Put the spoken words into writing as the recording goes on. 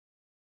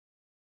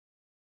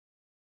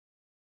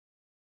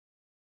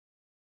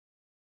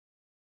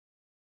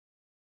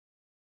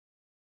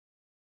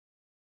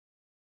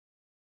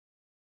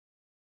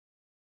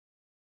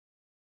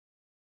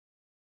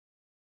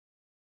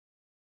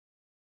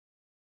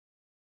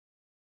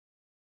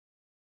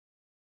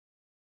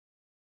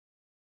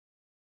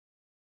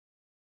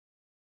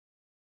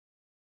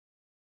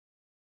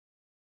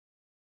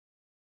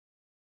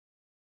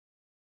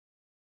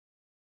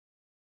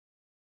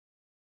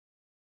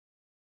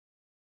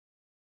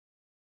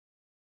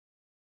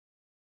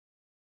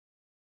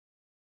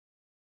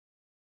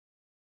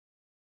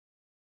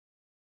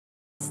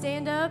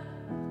Stand up.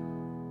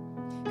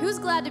 Who's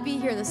glad to be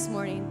here this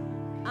morning?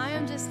 I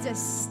am just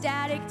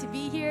ecstatic to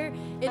be here.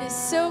 It is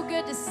so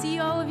good to see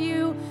all of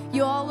you.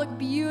 You all look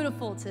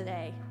beautiful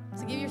today.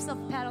 So give yourself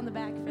a pat on the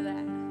back for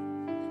that.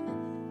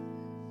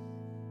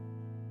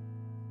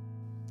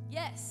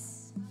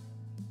 Yes.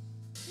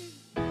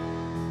 In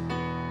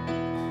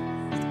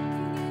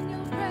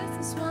your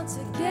presence once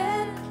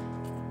again,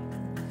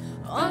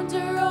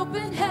 under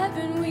open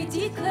heaven we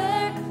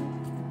declare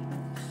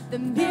the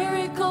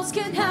miracles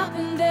can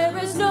happen. There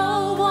is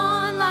no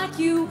one like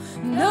you,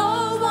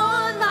 no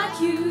one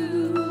like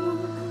you.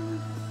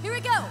 Here we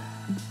go.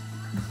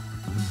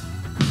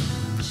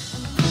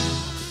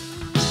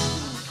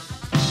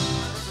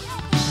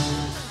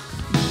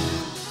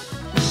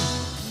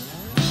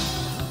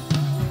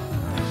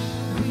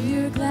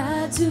 We're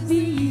glad to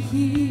be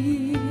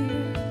here.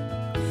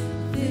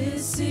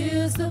 This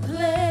is the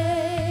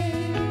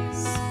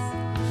place.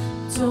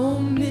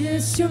 Don't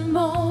miss your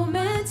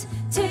moment.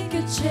 Take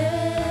a chance.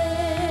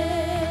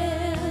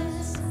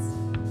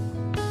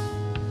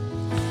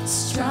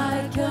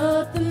 Strike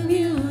up the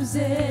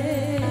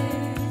music.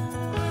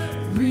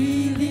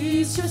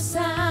 Release your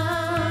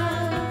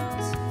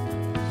sound.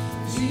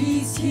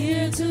 He's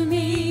here to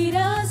meet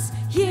us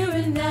here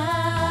and now.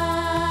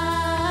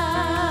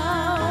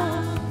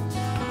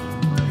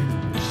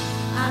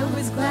 I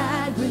was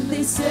glad when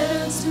they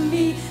said unto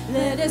me,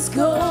 let us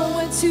go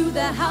into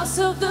the house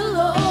of the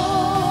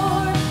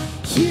Lord.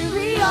 Here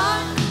we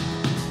are,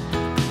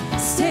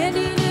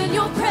 standing in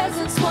your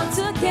presence once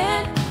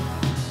again.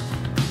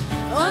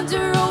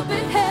 Under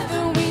open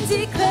heaven we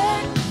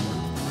declare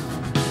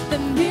the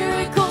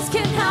miracles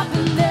can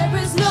happen. There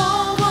is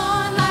no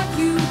one like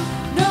you,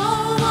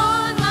 no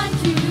one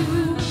like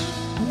you.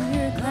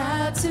 We're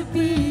glad to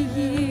be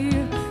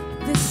here.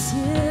 This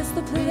is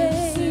the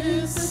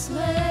place.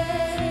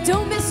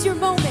 Don't miss your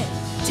moment.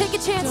 Take a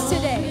chance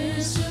today. Don't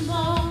miss your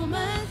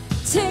moment.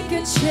 Take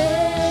a chance.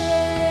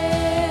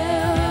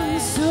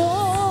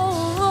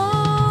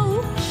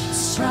 Oh,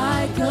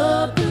 strike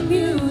up the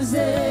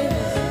music.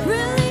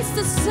 Release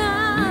the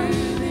sound.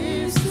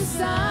 Release the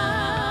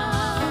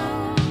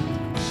sound.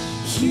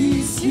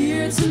 He's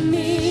here to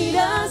meet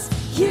us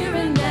here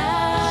and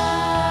now.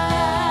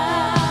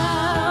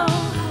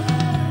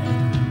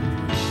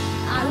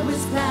 I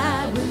was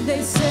glad when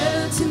they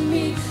said to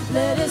me,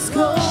 let us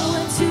go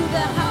into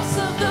the house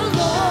of the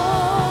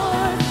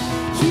Lord.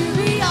 Here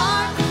we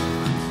are,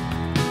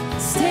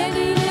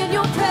 standing in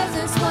your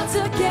presence once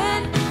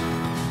again.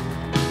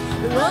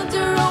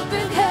 Under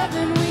open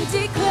heaven we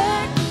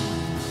declare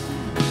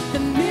the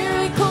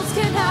miracles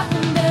can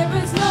happen. There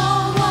is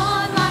no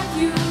one like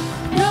you,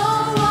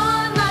 no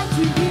one like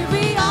you. Here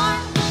we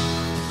are,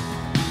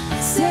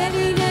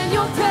 standing in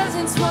your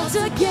presence once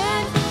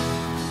again.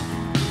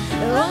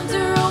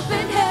 Under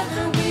open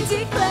heaven we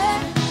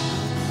declare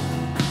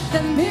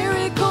the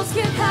miracles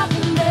can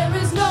happen. There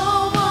is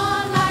no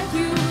one like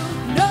you,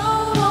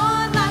 no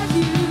one like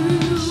you.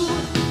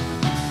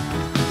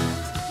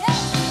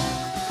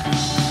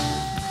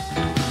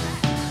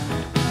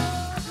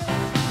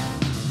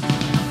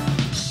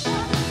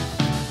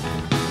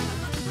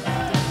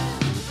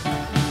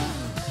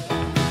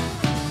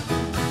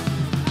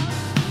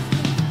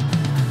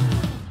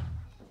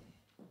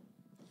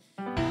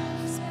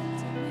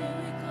 Expect a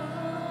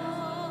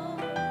miracle.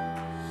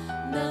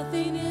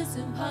 Nothing is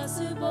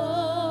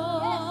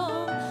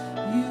impossible.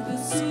 You can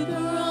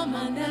super on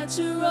my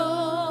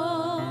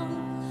natural.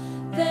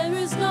 There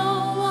is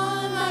no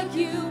one like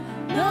you,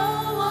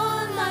 no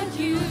one like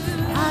you.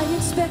 I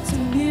expect a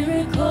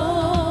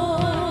miracle.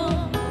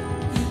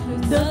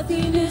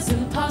 Nothing is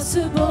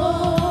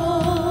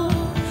impossible.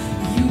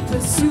 You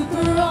put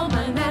super on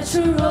my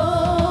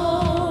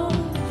natural.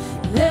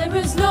 There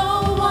is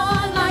no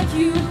one like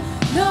you,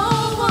 no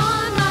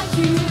one like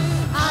you.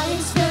 I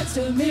expect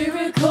a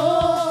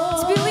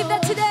miracle. Do you believe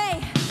that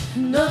today?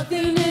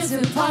 Nothing is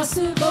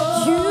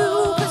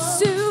impossible.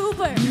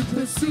 You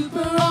put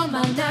super on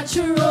my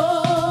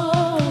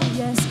natural.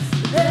 Yes,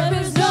 there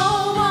is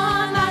no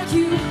one like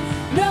you,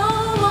 no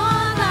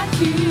one like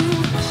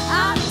you.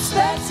 I'm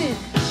expecting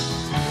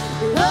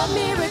a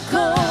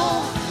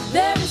miracle.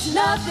 There is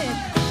nothing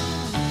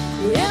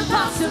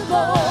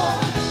impossible.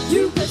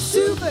 You put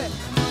super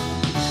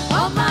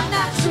on my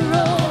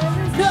natural.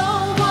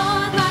 No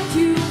one like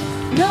you,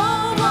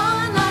 no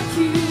one like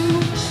you.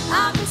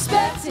 I'm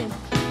expecting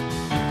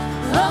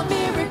a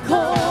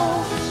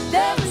miracle.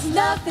 There is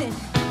nothing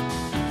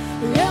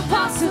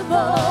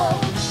impossible.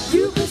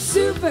 You put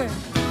super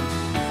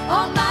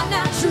on my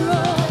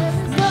natural.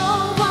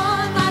 No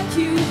one like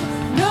you,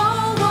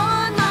 no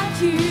one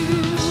like you.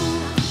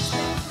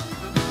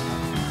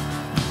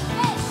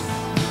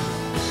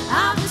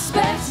 I'm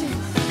expecting,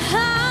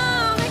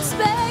 yes.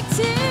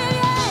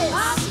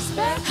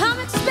 I'm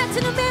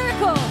expecting a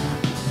miracle.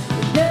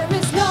 There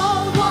is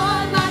no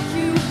one like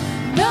you,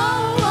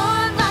 no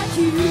one like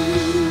you.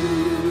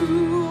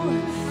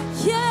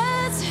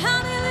 Yes,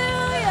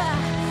 hallelujah,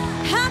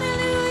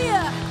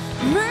 hallelujah.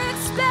 We're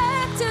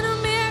expecting a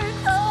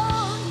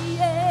miracle,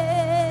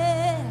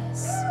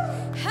 yes.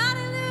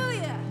 Hallelujah.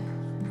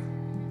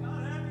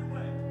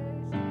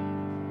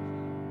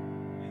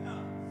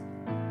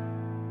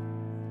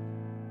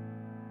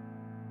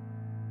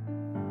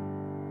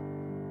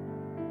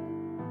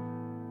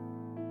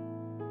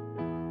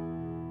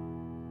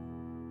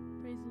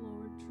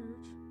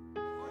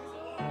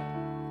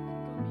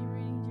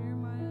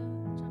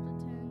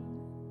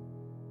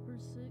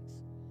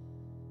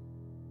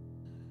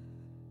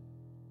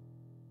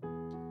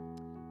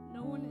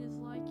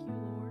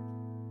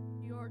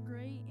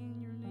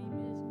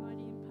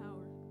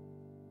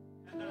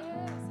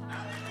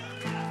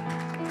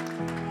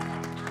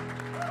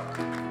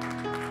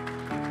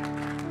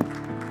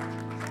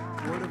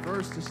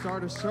 to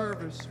start a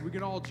service, we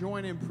can all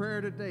join in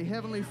prayer today.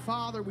 Heavenly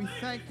Father, we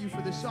thank you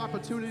for this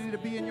opportunity to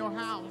be in your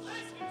house.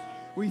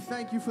 We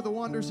thank you for the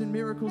wonders and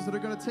miracles that are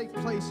going to take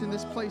place in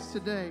this place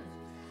today.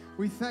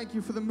 We thank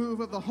you for the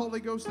move of the Holy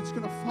Ghost that's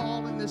going to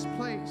fall in this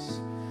place.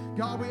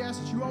 God, we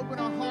ask that you open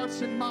our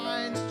hearts and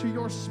minds to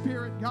your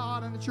Spirit,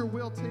 God, and that your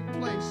will take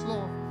place,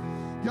 Lord.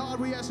 God,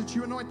 we ask that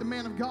you anoint the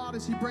man of God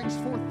as he brings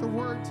forth the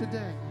word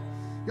today.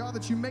 God,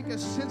 that you make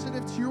us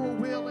sensitive to your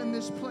will in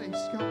this place,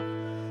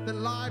 God. That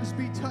lives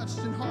be touched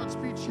and hearts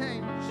be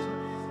changed.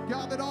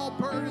 God, that all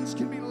burdens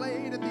can be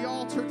laid at the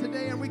altar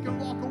today and we can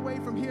walk away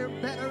from here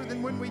better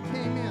than when we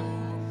came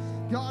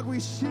in. God, we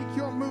seek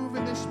your move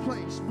in this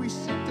place. We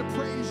seek to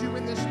praise you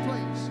in this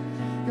place.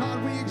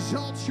 God, we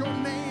exalt your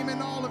name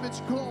in all of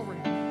its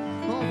glory.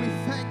 Lord, we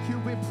thank you,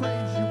 we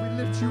praise you, we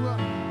lift you up.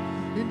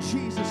 In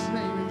Jesus'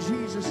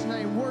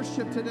 name,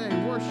 worship today,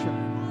 worship.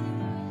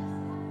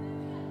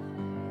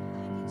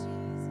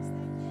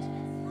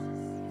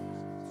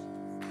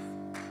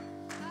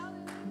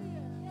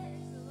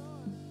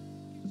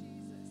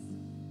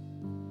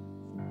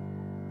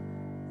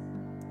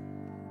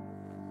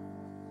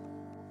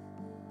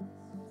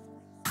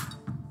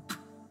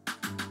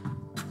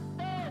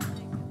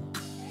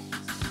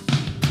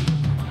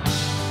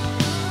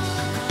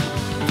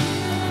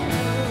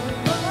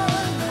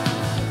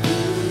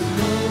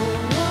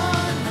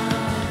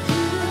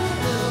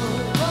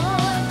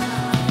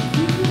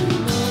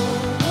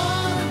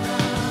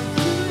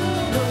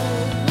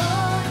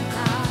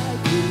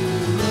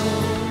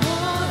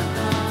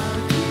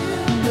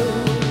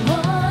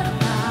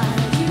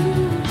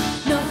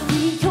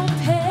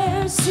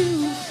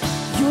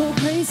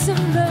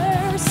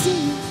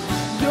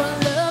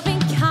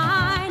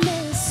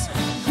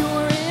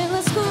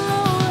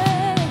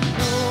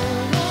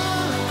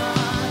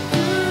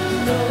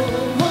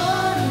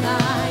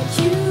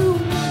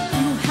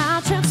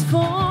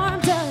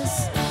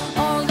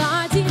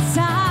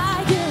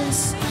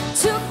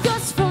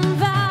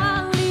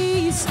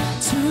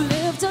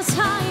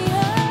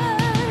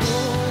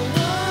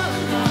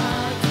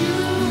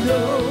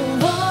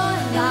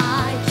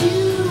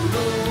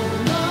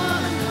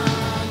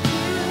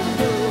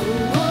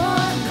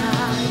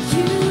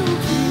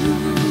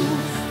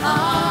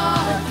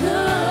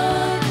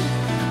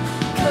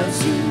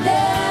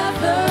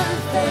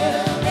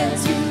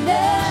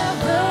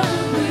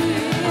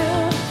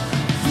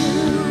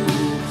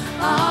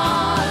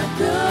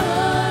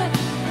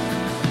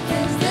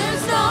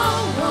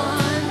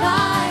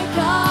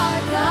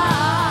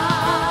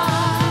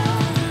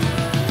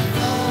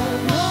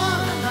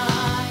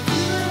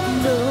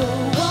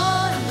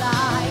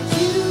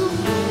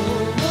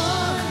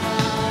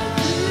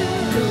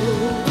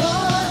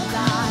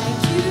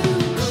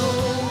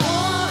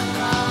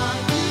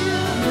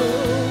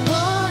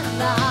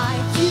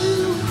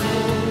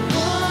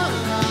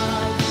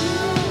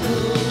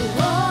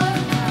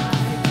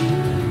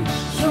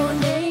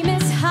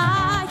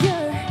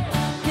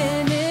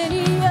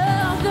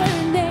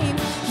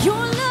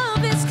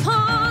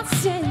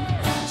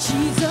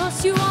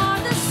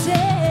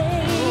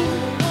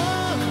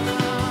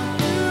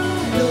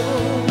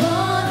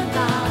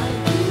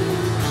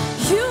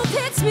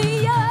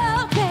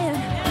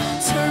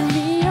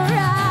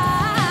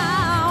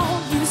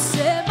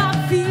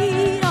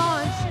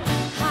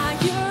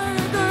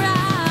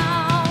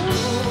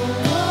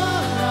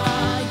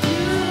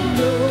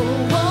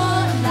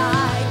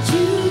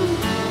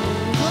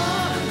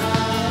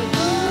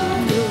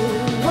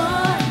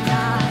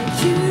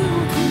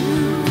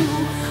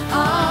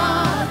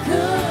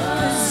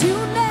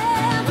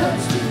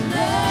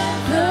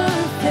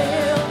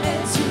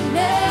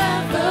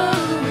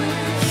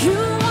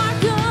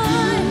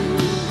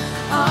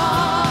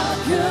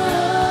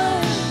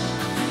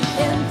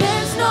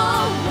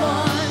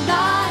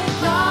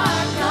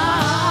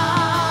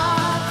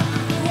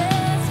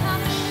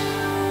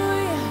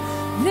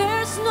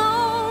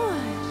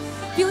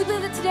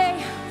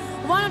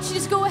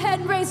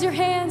 Your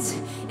hands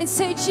and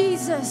say,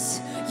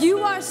 Jesus, you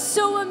are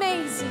so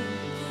amazing.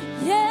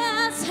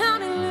 Yes,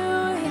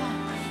 hallelujah,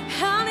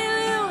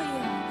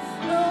 hallelujah.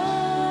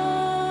 Oh,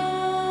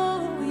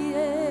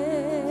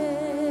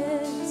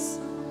 yes,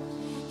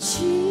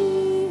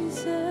 Jesus,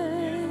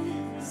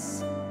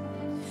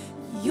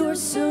 you're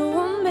so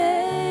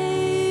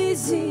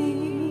amazing.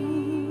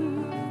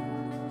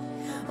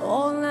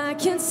 All I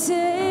can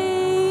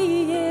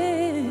say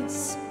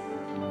is,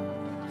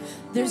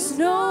 there's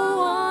no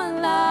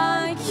one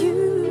like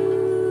you.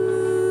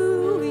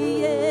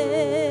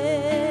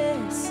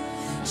 Yes,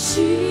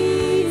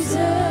 Jesus,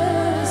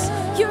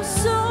 you're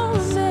so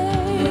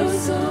amazing. You're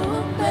so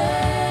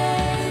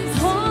amazing.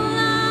 All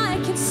I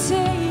can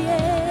say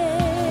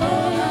is,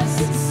 all I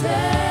can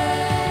say,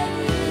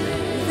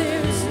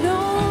 there's no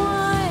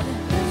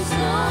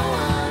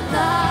one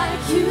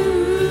like you.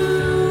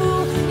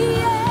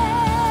 Yes,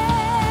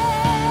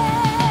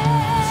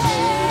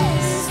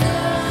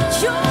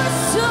 Jesus, you're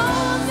so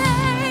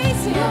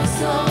amazing. You're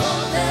so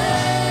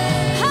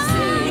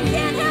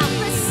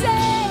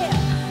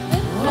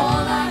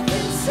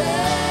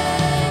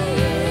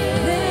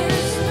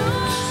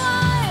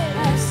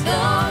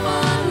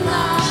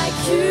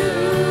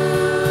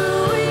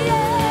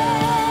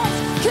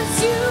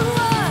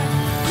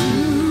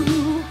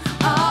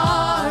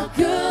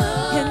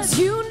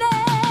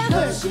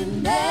 'cause you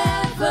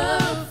never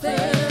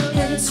fail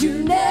and you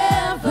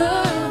never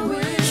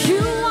will.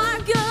 You are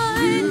good.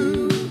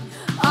 You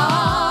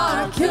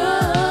are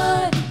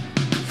good.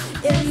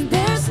 And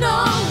there's no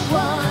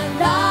one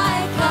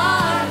like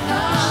our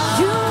God.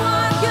 You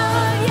are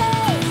good,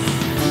 yes.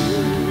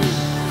 You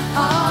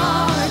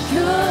are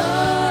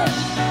good.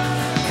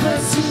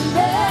 'Cause you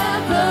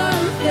never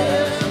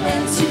fail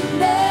and you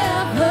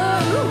never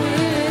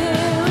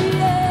will.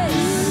 Yes.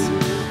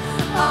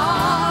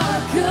 Are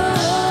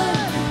good.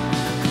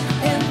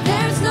 And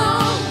there's no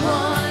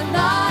one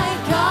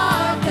like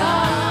our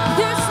God.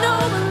 There's no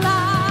one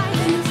like.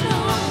 There's no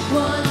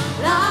one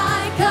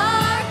like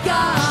our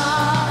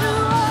God.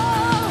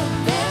 Oh,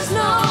 there's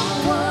no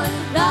one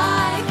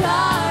like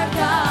our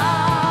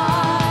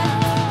God.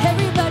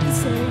 Everybody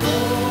say, no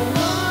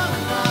one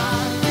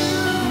like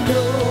you.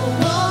 No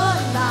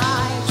one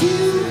like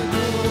you.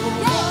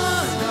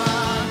 Yes.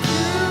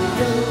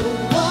 No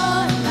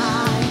one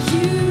like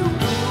you.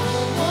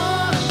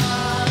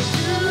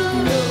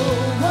 No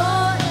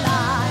one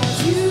like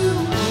you.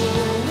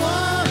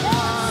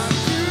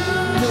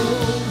 No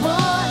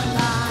one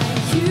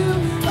like you.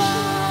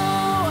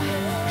 Oh,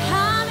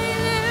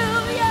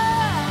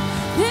 hallelujah.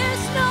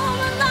 There's no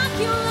one like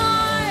you,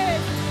 Lord.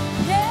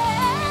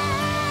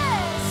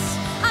 Yes.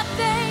 I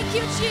thank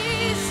you,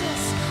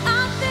 Jesus. I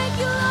thank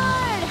you,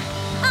 Lord.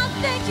 I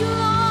thank you,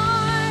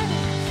 Lord.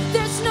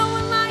 There's no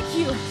one like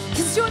you,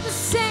 'cause you're the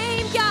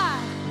same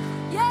God.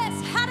 Yes.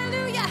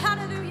 Hallelujah.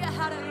 Hallelujah.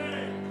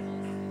 Hallelujah.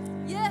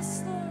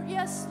 Yes, Lord.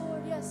 Yes,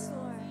 Lord. Yes, Lord.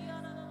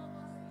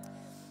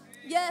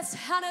 Yes,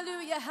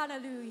 hallelujah,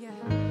 hallelujah.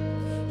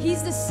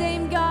 He's the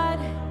same God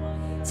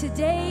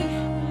today,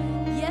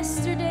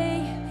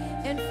 yesterday,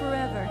 and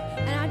forever.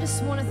 And I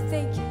just want to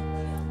thank you.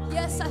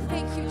 Yes, I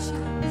thank you,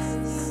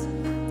 Jesus.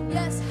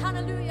 Yes,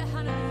 hallelujah,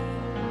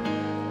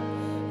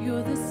 hallelujah.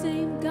 You're the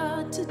same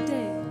God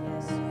today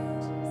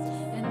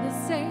and the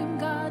same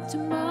God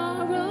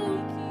tomorrow.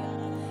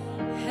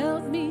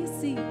 Help me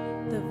see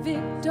the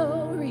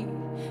victory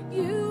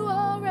you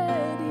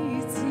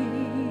already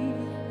see.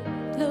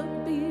 Help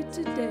me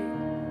today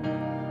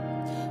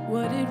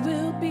what it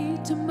will be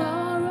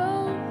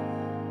tomorrow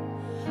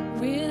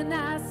when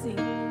I see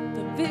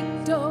the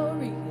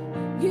victory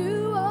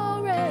you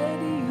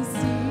already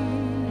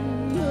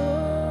see.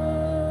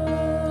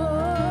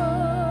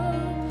 Oh,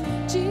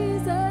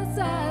 Jesus,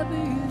 I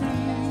believe.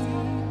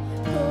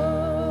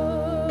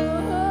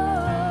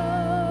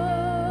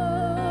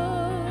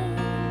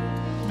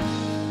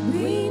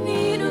 We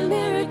need a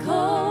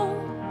miracle.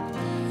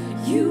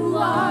 You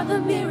are the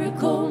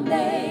miracle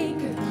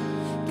maker,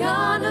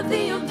 God of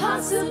the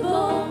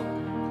impossible.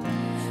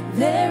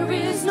 There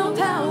is no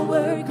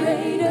power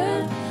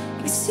greater,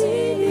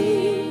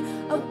 exceeding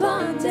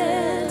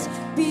abundant,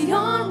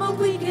 beyond what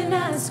we can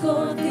ask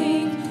or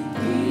think.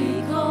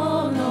 We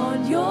call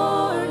on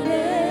your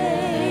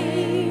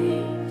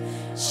name,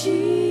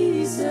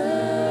 Jesus.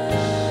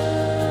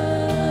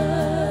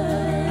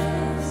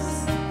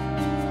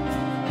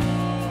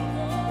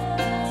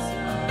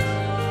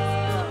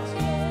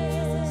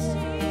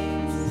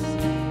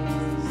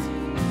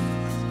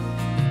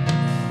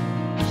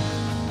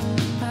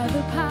 By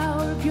the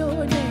power of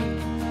your name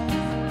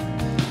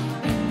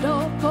and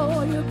all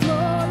for your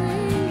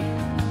glory,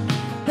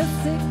 the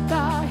sick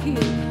are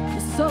healed,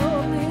 the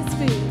soul is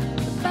filled,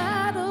 the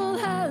battle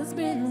has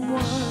been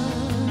won.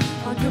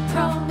 On your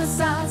promise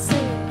I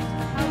stand,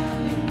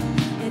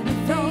 in the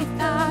faith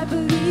I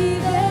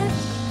believe it,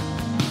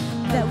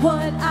 that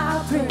what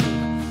I pray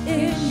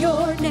in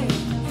your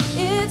name,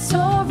 it's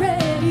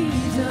already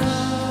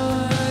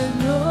done.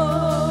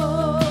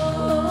 Oh,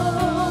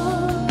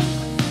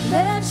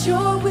 let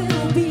your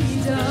will be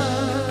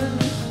done.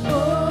 Oh,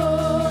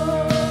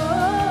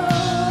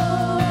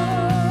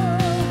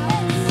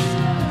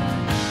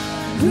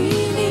 we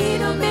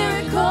need a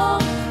miracle.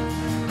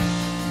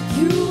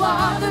 You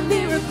are the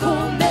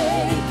miracle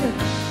maker,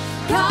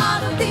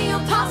 God of the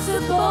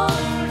impossible.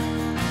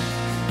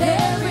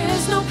 There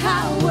is no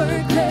power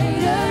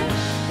greater,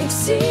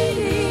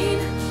 exceeding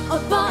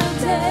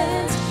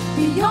abundant,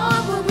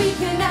 beyond what we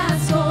can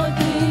ask or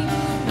think.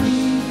 We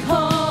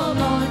call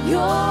on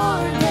your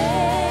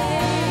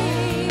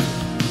name,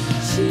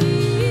 Jesus.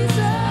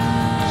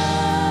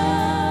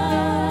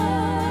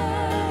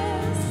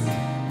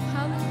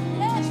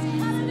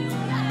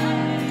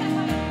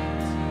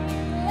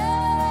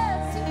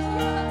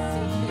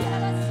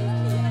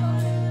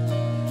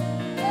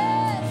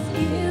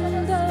 In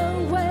the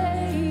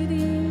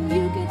waiting,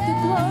 you get the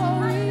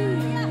glory.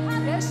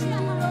 Yes, you do,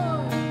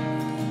 Lord.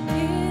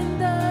 In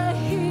the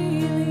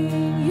healing,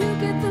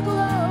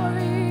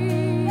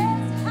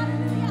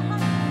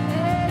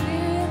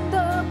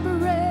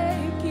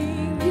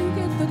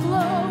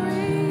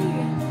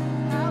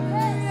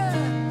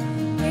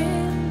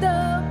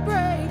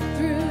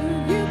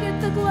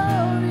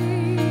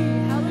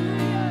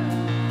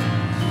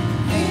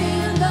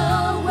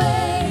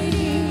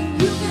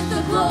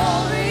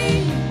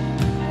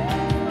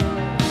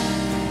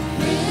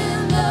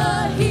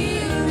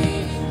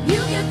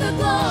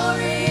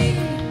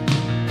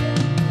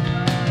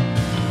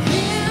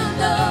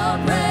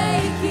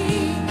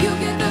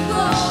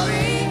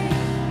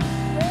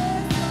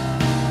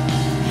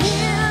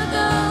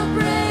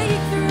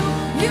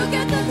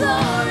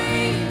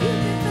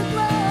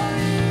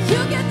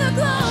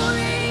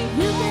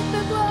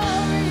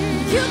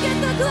 You get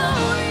the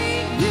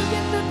glory. You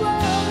get the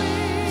glory.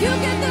 You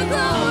get the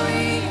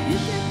glory. You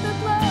get the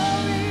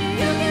glory.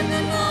 You get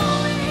the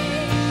glory.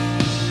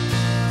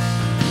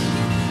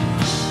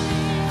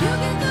 You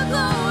get the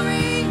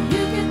glory.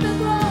 You get the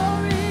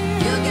glory.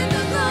 You get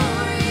the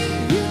glory.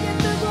 You get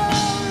the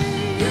glory.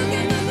 You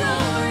get the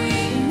glory.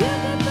 You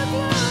get the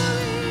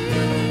glory.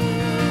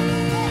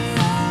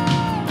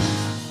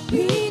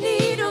 We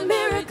need a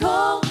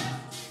miracle.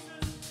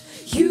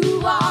 You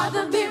are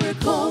the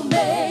miracle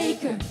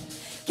maker,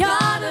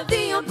 God of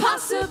the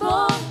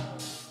impossible.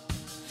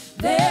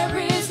 There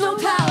is no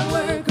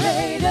power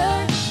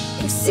greater,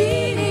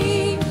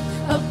 exceeding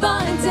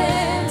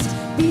abundant,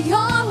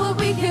 beyond what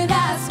we could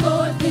ask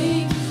or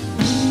think.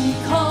 We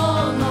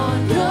call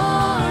on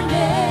your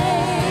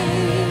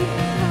name.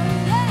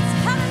 Yes,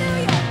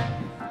 hallelujah.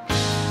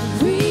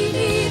 We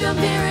need a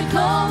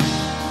miracle.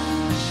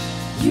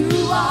 You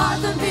are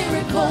the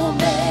miracle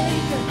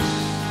maker,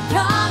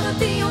 God of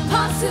the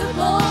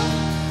impossible.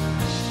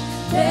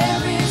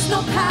 There is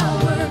no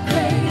power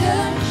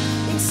greater,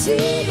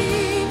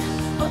 exceeding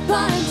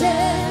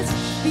abundant,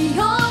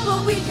 beyond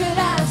what we could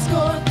ask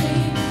or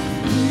think.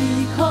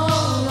 We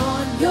call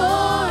on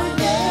your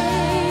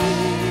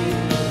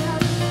name.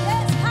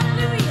 Yes,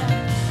 hallelujah.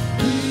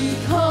 We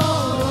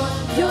call on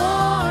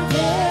your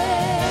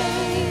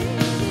name.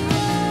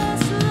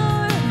 Yes,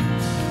 Lord.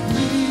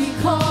 We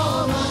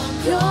call on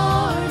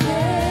your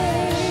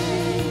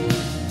name,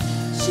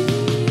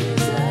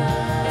 Jesus.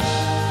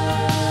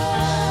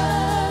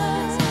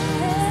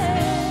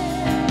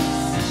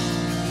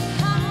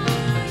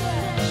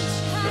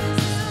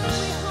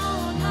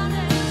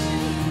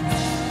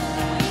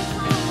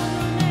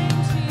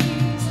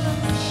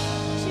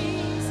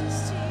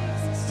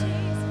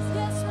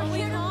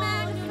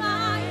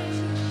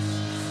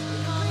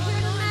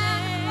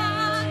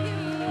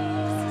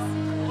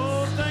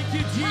 Oh, thank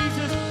you,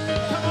 Jesus.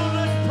 Come on,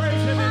 let's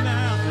praise him in the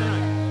house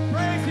tonight.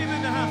 Praise him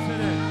in the house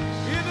today.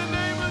 In the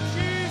name of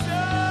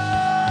Jesus.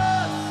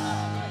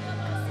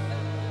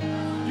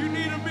 You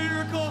need a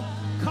miracle?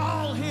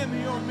 Call him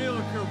your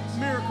miracle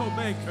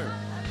maker.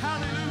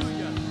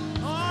 Hallelujah.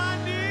 Oh, I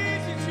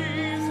need you,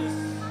 Jesus.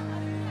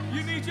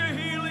 You need your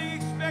healing.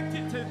 Expect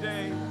it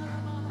today.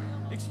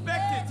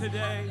 Expect it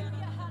today.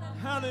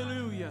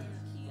 Hallelujah.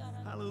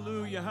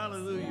 Hallelujah.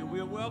 Hallelujah.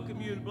 We'll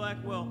welcome you to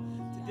Blackwell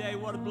today.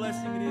 What a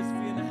blessing it is to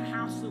be in the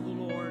house of the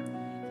Lord.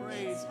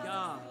 Praise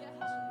God.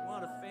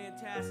 What a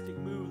fantastic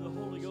move of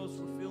the Holy Ghost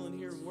we're feeling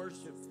here in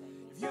worship.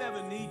 If you have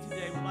a need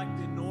today, would like to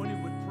be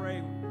anointed with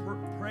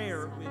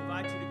prayer, we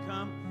invite you to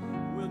come.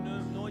 We'll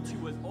anoint you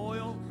with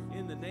oil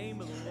in the name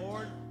of the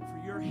Lord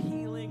for your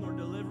healing or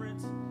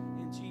deliverance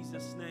in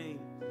Jesus' name.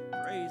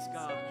 Praise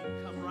God. You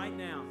can come right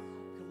now.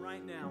 Come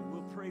right now.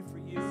 We'll pray for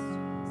you.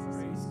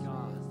 Praise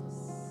God.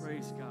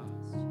 Praise God.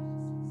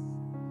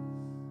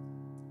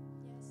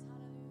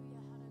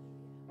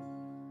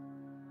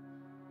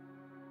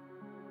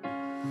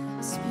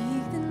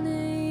 Speak the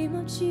name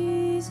of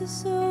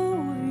Jesus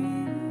over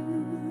you.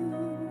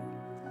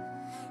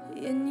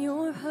 In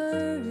your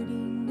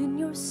hurting, in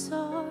your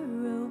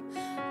sorrow,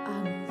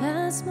 I will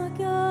ask my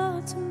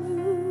God to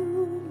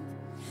move.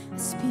 I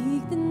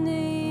speak the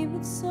name,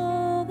 it's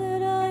all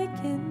that I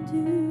can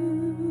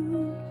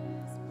do.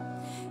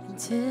 In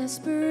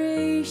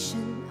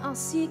desperation, I'll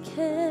seek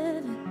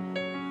heaven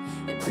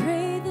and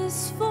pray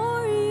this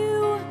for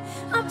you.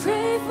 I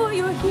pray for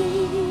your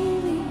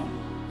healing.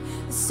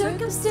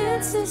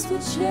 Circumstances will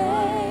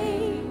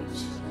change.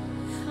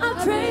 I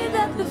pray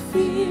that the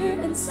fear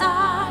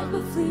inside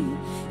will flee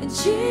in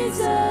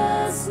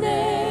Jesus'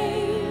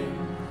 name.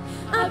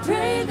 I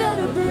pray that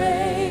a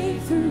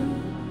breakthrough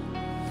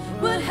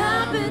would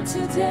happen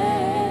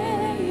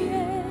today.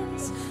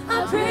 Yes.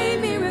 I pray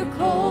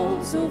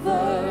miracles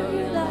over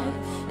your life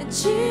in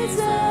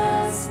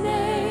Jesus'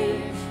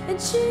 name. In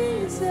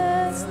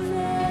Jesus'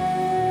 name.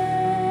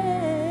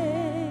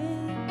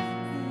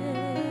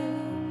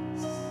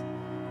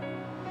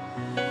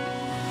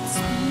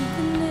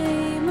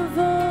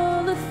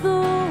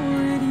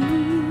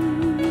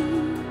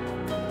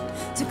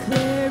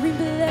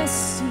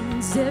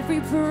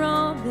 Every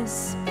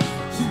promise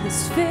he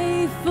is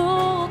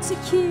faithful to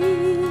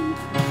keep.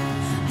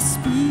 I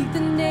speak the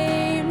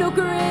name no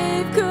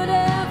grave could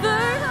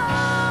ever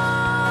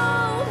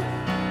hold.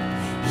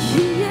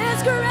 He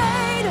is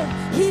greater,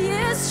 he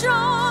is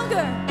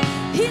stronger,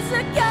 he's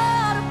the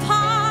God of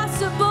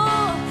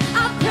possible.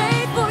 I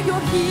pray for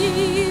your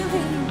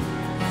healing.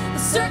 The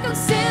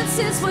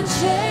circumstances will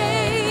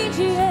change,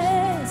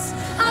 yes.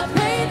 I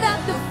pray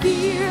that the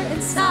fear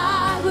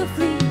inside will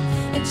flee.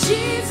 In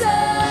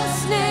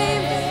Jesus'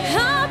 name,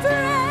 I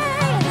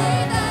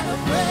pray that a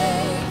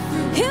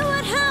breakthrough it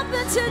would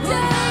happen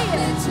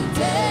today.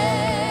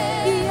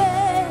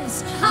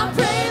 Yes, I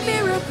pray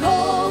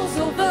miracles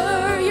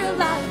over your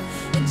life.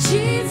 In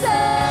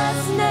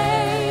Jesus'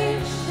 name,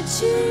 in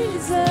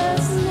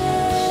Jesus'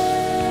 name.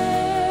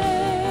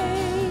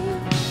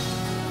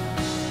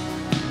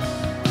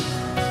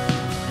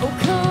 Oh,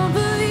 come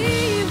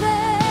believe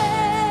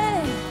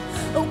it.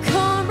 Oh,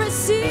 come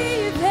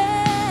receive it.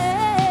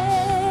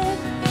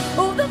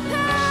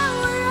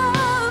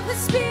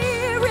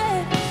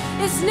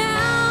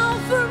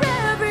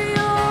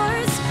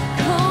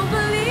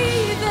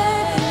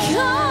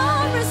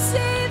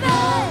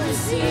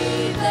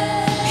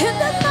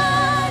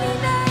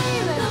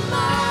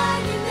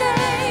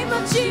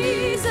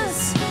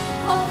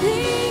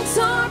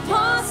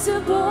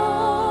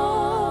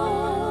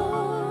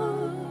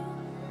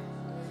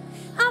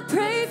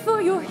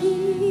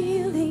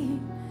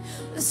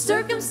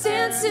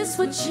 circumstances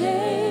would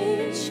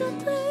change. I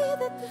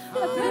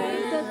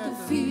pray that the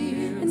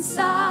fear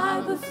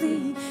inside would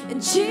flee.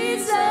 In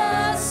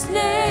Jesus'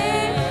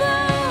 name,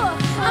 oh,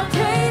 I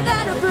pray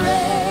that a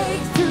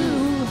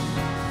breakthrough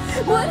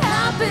would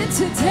happen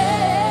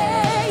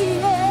today.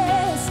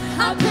 Yes,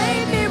 I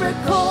pray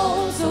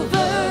miracles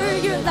over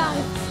your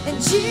life. In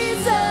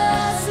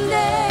Jesus'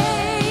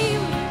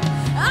 name,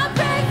 I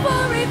pray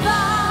for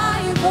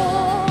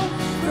revival,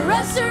 for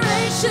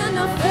restoration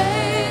of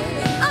faith.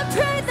 I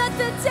pray that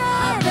the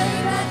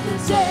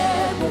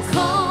dead will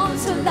come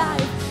to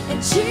life. In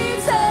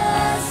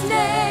Jesus'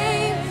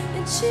 name,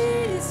 in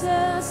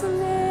Jesus'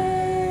 name.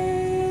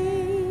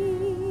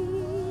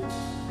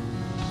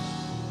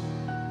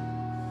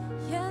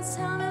 Yes,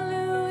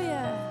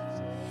 hallelujah.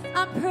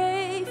 I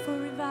pray for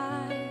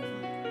revival.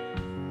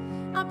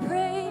 I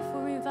pray for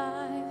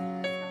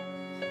revival.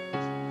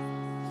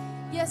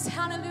 Yes,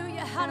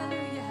 hallelujah,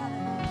 hallelujah,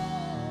 hallelujah.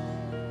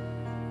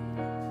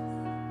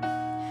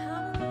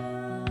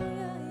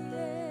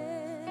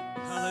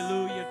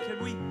 Hallelujah. Can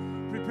we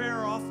prepare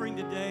our offering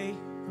today?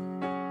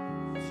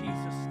 In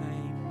Jesus'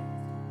 name.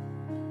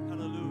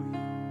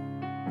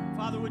 Hallelujah.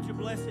 Father, would you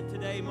bless it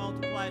today,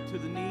 multiply it to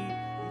the need,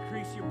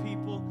 increase your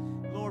people.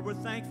 Lord, we're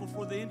thankful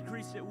for the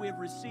increase that we have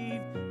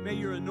received. May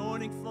your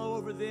anointing flow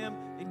over them,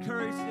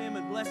 encourage them,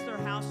 and bless their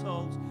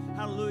households.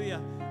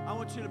 Hallelujah. I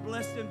want you to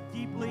bless them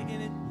deeply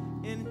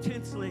and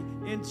intensely.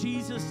 In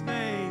Jesus'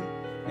 name,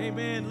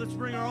 amen. Let's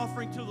bring our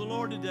offering to the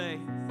Lord today.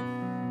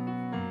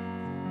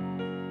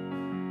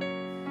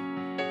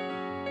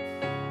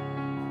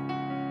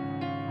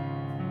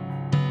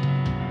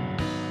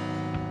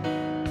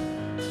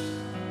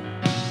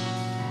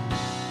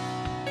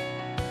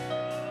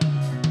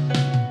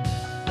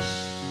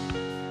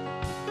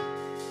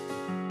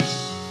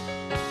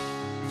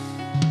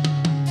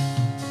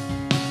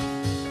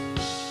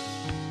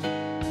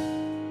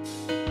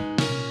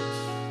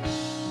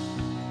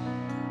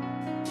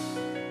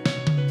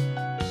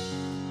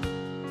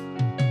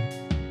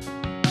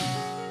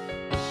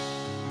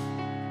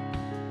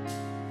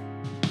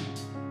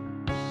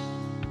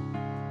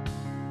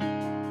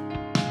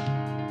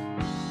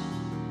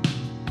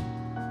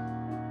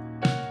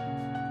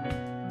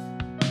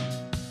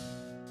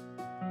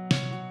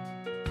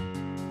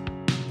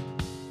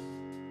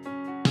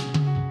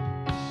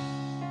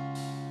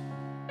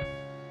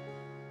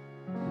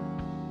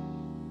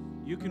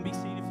 You can be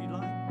seated if you'd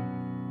like.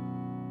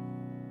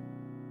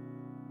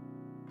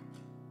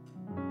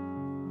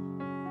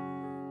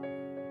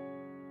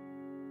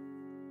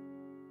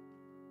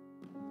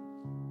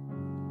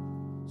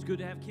 It's good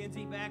to have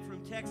Kenzie back from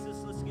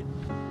Texas. Let's get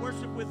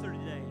worship with her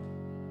today.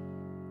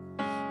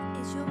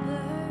 Is your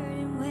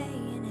burden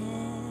weighing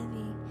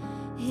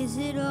heavy? Is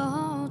it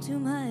all too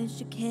much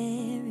to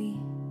carry?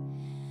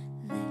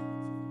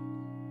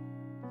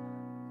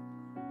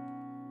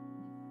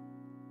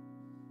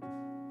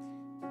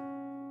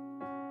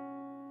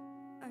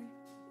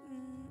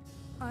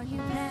 Are you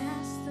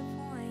past the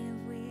point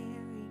of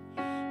weary?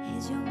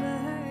 Is your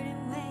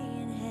burden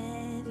weighing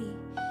heavy?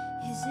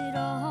 Is it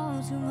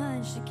all too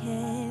much to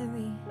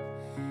carry?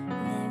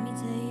 Let me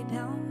tell you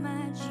about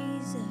my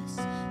Jesus.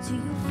 Do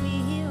you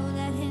feel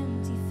that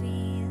empty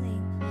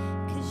feeling?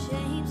 'Cause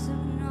shame's so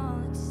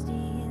gnawing,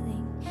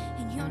 stealing,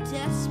 and you're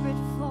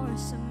desperate for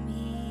some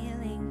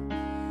healing.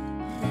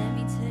 Let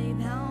me tell you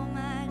about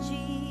my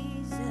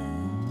Jesus.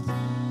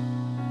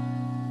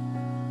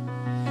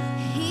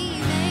 He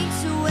makes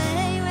a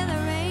way where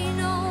there ain't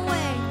no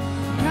way,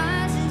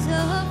 rises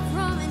up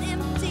from an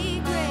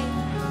empty grave.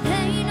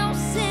 There ain't no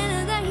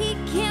sinner that he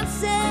can't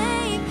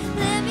save.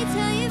 Let me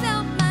tell you that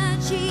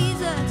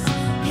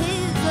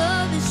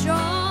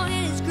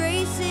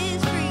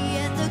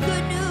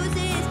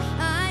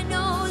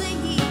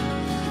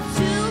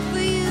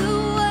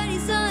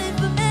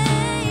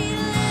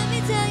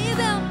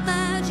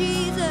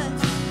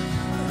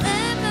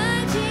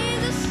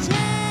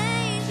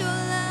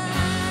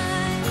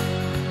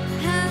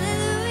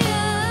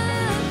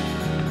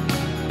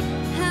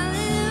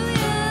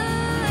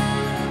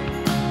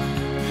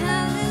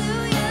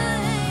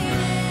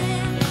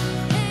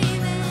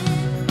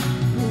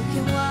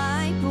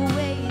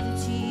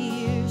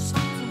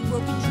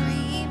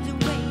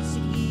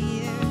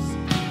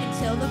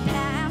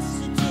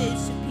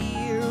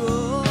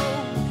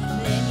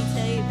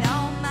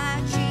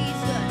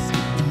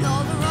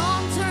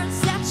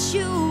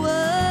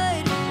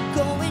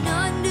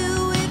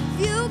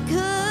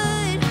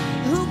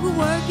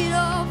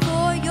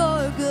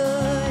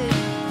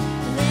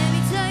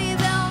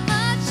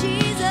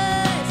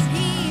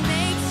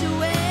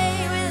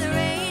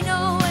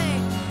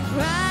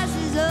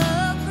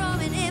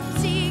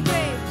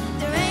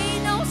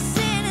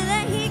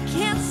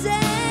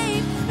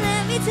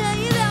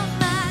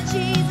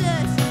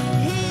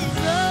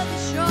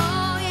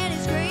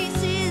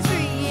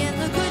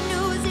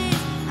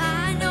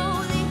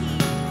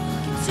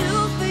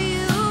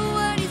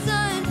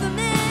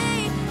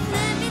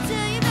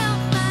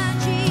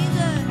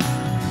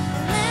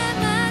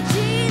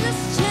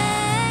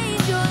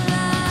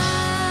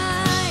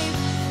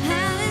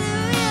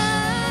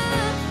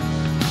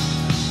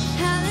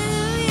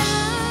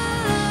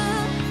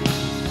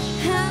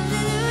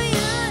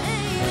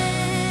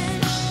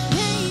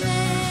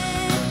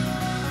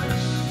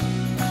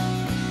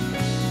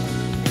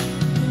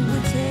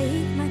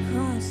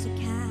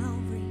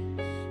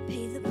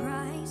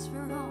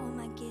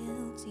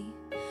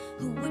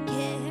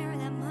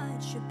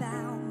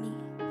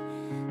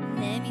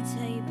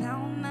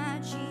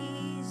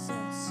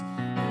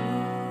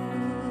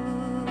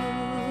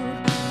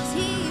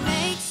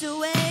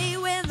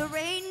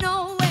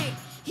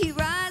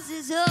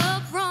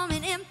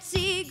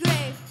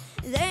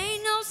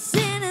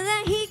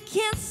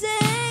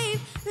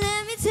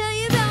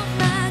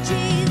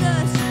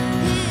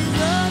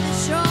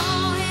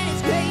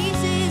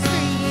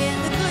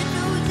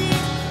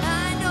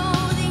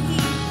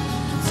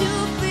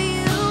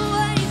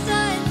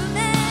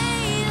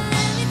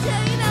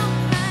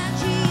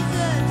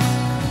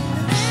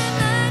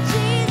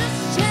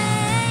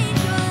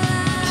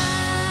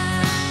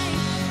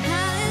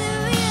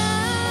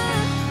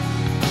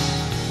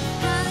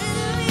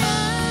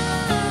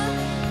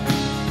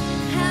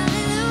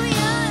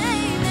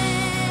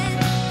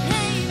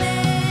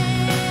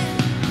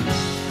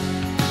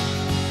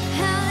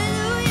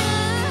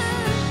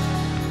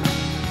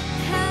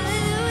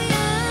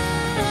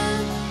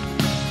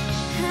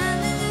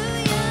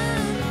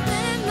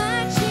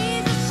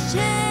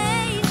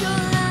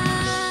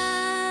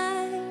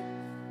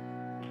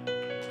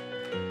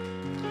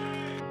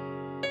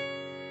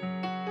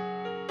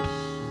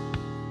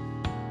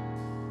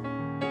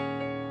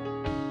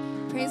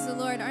Praise the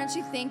Lord. Aren't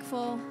you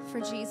thankful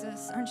for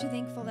Jesus? Aren't you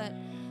thankful that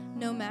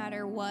no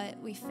matter what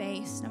we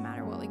face, no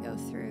matter what we go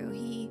through,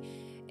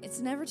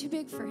 it's never too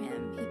big for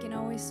him. He can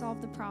always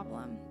solve the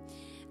problem.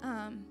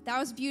 That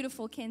was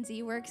beautiful,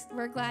 Kinsey.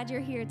 We're glad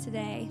you're here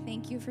today.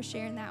 Thank you for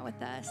sharing that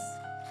with us.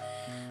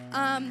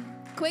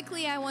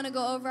 Quickly, I want to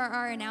go over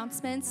our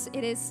announcements.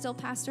 It is still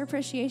Pastor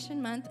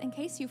Appreciation Month, in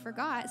case you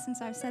forgot, since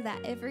I've said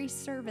that every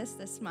service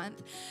this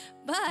month.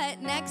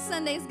 But next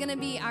Sunday is going to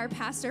be our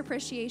Pastor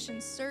Appreciation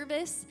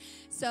service.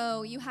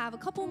 So you have a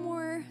couple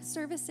more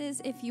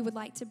services if you would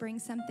like to bring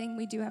something.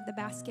 We do have the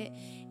basket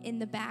in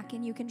the back,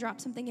 and you can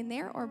drop something in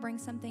there or bring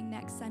something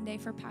next Sunday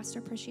for Pastor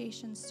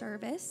Appreciation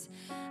service.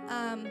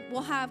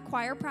 We'll have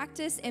choir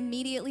practice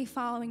immediately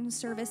following the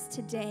service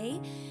today.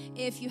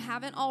 If you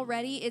haven't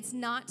already, it's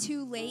not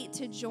too late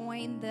to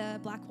join the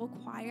Blackwell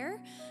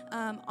Choir.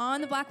 On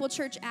the Blackwell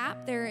Church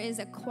app, there is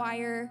a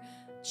choir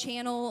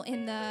channel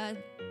in the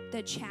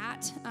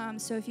chat.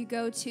 So if you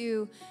go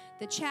to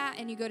the chat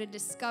and you go to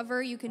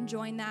Discover, you can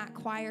join that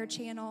choir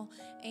channel,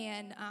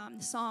 and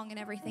the song and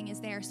everything is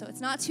there. So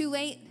it's not too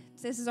late.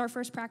 This is our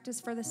first practice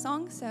for the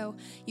song, so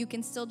you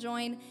can still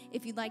join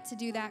if you'd like to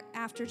do that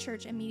after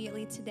church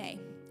immediately today.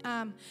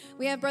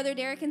 We have Brother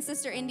Derek and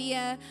Sister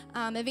India,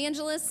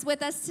 evangelists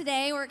with us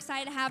today. We're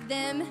excited to have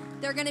them.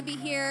 They're going to be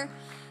here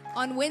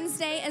on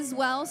Wednesday as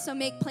well, so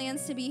make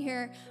plans to be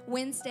here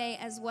Wednesday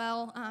as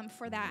well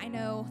for that. I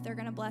know they're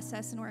going to bless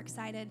us, and we're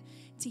excited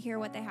to hear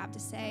what they have to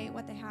say,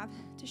 what they have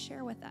to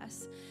share with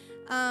us.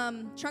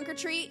 Trunk or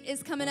Treat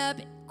is coming up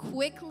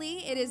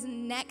quickly. It is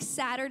next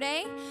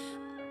Saturday.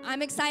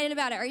 I'm excited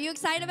about it. Are you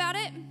excited about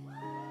it?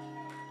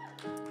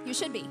 You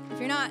should be. If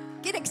you're not,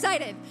 get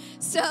excited.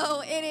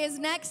 So it is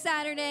next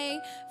Saturday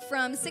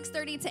from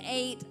 6:30 to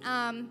 8.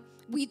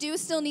 We do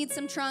still need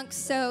some trunks,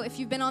 so if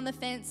you've been on the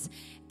fence,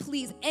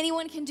 please,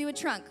 anyone can do a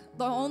trunk.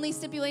 The only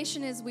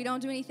stipulation is we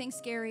don't do anything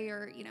scary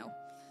or,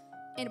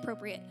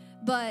 inappropriate.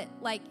 But,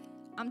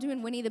 I'm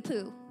doing Winnie the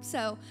Pooh.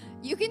 So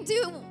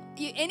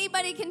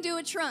anybody can do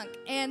a trunk.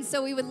 And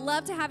so we would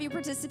love to have you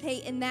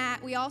participate in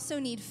that. We also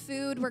need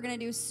food. We're going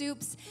to do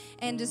soups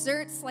and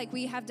desserts like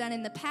we have done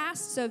in the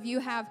past. So if you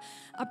have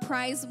a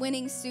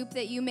prize-winning soup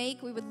that you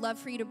make, we would love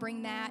for you to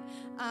bring that,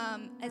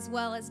 as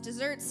well as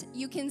desserts.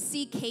 You can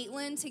see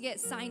Caitlin to get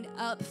signed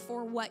up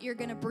for what you're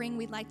going to bring.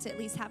 We'd like to at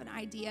least have an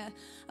idea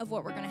of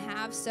what we're going to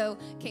have. So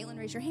Caitlin,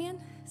 raise your hand.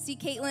 See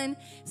Caitlin,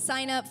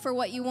 sign up for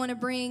what you want to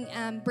bring.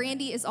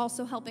 Brandy is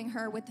also helping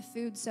her with the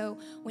food. So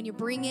when you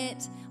bring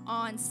it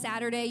on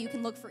Saturday, you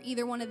can look for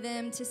either one of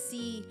them to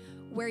see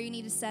where you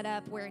need to set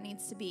up, where it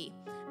needs to be.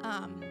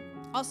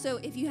 Also,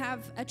 if you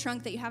have a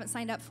trunk that you haven't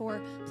signed up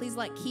for, please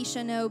let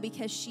Keisha know,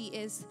 because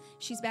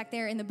she's back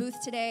there in the booth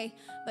today,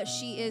 but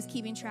she is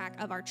keeping track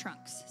of our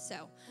trunks.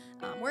 So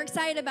we're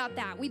excited about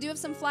that. We do have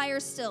some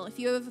flyers still. If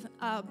you have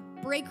a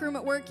break room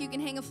at work, you can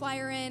hang a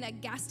flyer in. A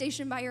gas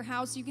station by your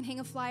house, you can hang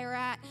a flyer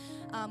at.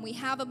 We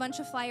have a bunch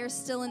of flyers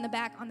still in the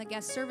back on the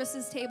guest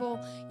services table.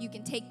 You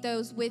can take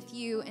those with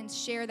you and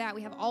share that.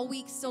 We have all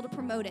week still to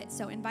promote it.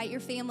 So invite your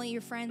family,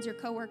 your friends, your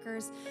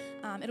coworkers.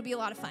 It'll be a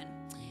lot of fun.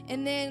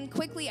 And then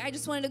quickly, I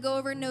just wanted to go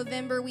over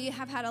November. We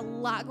have had a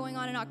lot going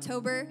on in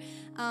October.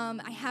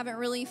 I haven't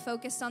really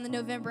focused on the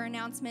November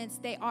announcements.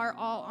 They are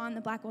all on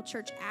the Blackwell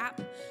Church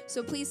app.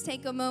 So please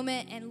take a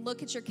moment and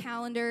look at your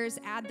calendars,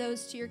 add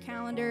those to your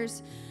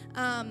calendars.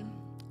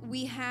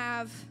 We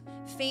have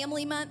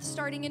Family Month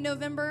starting in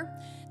November.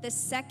 The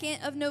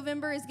 2nd of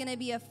November is going to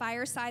be a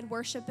fireside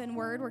worship and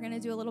word. We're going to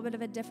do a little bit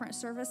of a different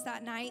service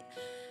that night.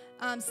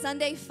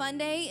 Sunday Fun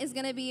Day is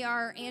going to be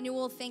our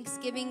annual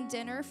Thanksgiving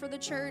dinner for the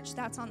church.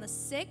 That's on the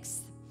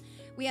 6th.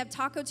 We have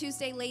Taco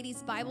Tuesday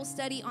Ladies Bible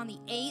Study on the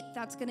 8th.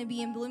 That's going to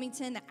be in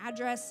Bloomington. The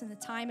address and the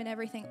time and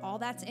everything, all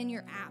that's in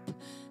your app.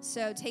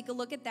 So take a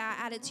look at that.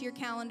 Add it to your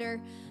calendar.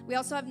 We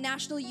also have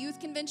National Youth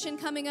Convention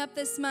coming up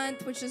this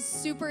month, which is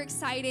super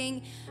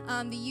exciting.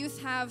 The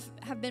youth have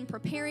been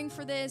preparing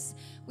for this.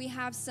 We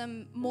have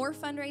some more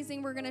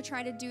fundraising we're going to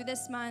try to do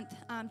this month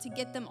to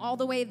get them all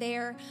the way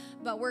there.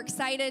 But we're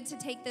excited to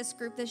take this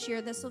group this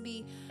year. This will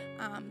be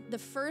the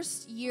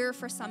first year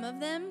for some of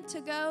them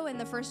to go, and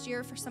the first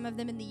year for some of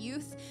them in the youth.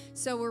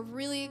 So we're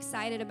really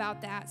excited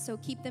about that. So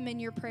keep them in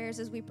your prayers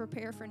as we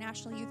prepare for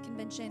National Youth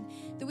Convention.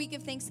 The week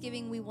of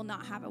Thanksgiving, we will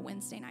not have a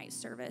Wednesday night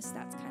service.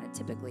 That's kind of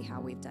typically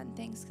how we've done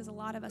things, because a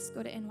lot of us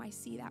go to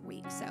NYC that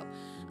week. So,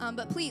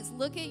 but please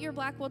look at your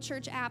Blackwell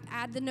Church app,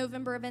 add the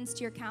November events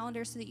to your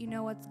calendar so that you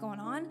know what's going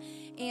on,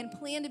 and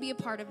plan to be a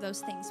part of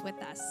those things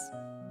with us.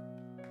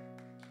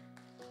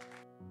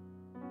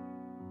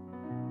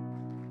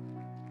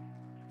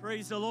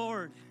 Praise the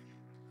Lord.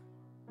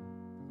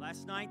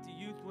 Last night, the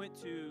youth went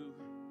to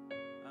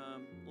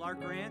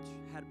Lark Ranch,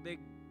 had a big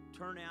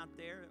turnout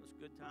there. It was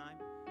a good time.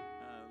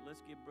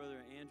 Let's give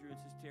Brother Andrew and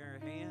Sister Tara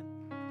a hand.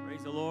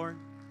 Praise the Lord.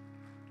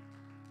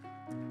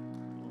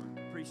 Lord,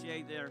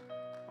 appreciate their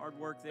hard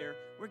work there.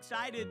 We're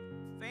excited.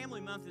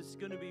 Family Month is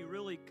going to be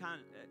really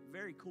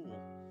very cool.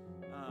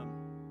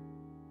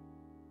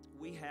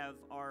 We have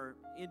our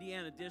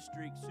Indiana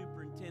District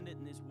Superintendent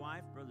and his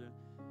wife, Brother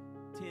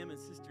Tim and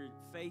Sister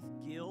Faith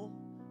Gill,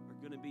 are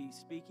going to be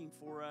speaking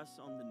for us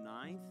on the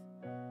 9th.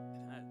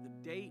 The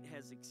date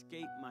has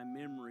escaped my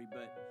memory,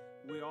 but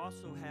we're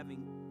also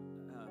having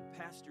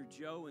Pastor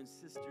Joe and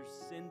Sister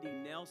Cindy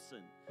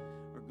Nelson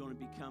are going to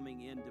be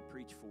coming in to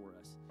preach for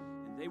us.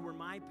 And they were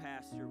my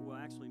pastor, well,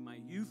 actually my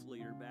youth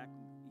leader back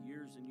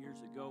years and years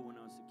ago when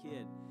I was a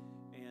kid,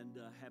 and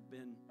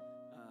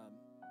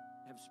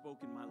have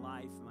spoken my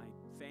life, my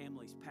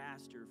family's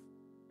pastor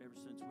ever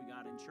since we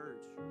got in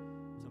church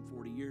some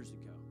 40 years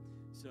ago.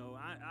 So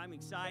I'm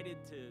excited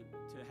to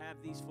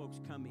have these folks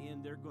come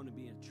in. They're going to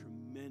be a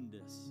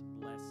tremendous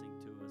blessing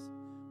to us,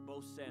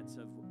 both sets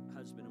of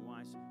husband and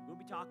wives. We'll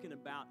be talking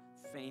about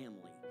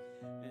family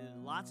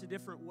in lots of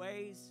different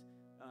ways,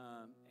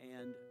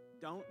 and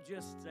don't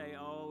just say,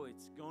 oh,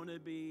 it's going to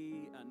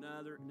be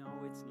another.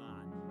 No, it's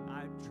not.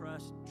 I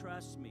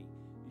trust me.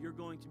 You're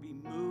going to be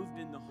moved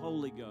in the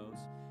Holy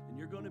Ghost, and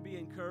you're going to be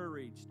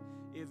encouraged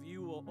if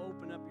you will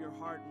open up your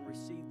heart and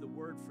receive the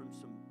word from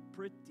some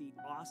pretty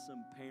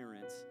awesome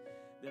parents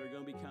that are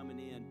going to be coming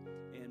in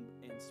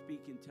and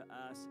speaking to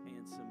us,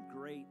 and some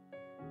great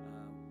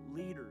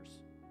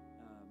leaders,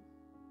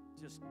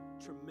 just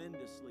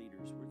tremendous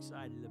leaders. We're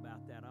excited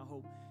about that. I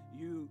hope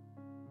you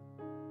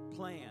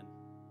plan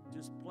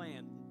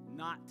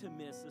not to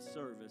miss a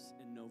service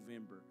in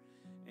November,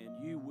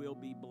 and you will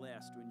be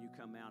blessed when you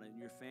come out, and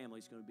your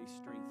family's going to be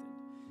strengthened.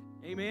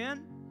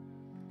 Amen?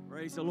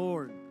 Praise the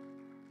Lord.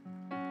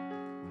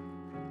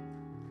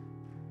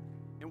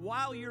 And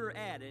while you're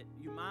at it,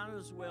 you might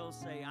as well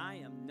say, I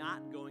am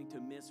not going to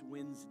miss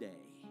Wednesday.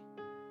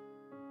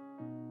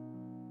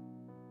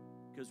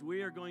 Because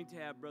we are going to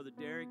have Brother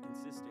Derek and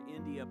Sister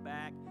India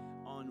back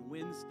on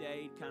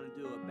Wednesday, kind of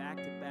do a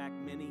back-to-back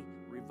mini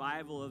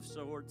revival of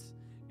sorts.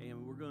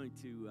 And we're going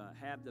to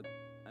have this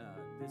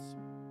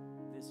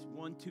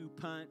 1-2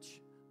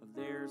 punch of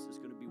theirs is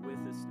going to be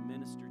with us to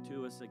minister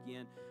to us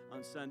again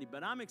on Sunday.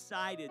 But I'm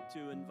excited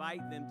to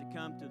invite them to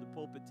come to the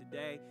pulpit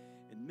today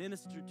and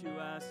minister to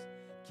us.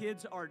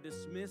 Kids are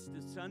dismissed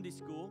to Sunday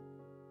school.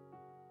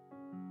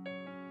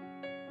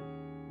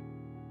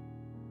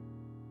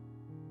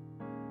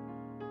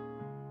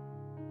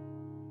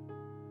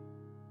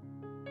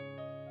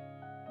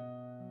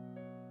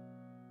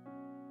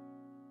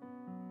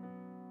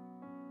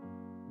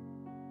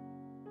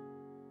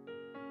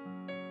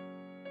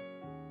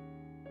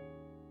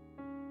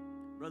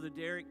 Brother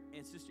Derek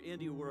and Sister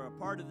India were a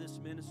part of this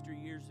ministry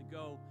years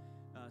ago,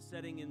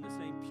 sitting in the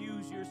same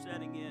pews you're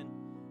sitting in,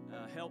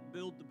 helped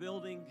build the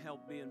building,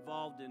 helped be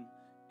involved in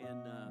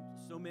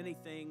so many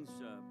things,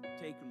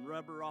 taking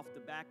rubber off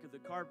the back of the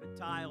carpet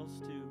tiles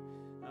to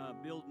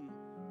building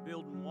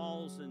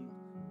walls and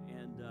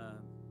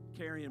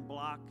carrying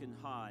block and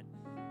hod.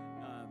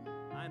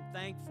 I'm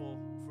thankful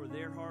for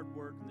their hard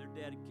work and their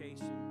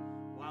dedication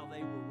while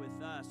they were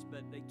with us,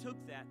 but they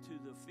took that to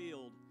the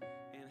field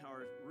and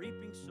are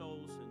reaping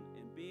souls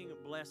and being a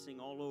blessing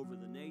all over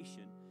the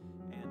nation.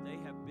 And they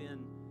have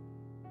been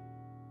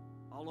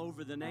all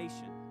over the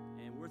nation.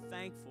 And we're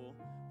thankful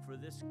for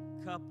this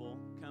couple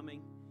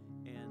coming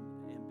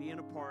and being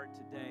a part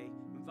today.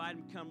 We invite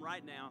them to come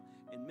right now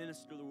and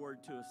minister the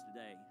word to us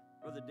today.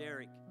 Brother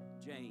Derek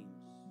James.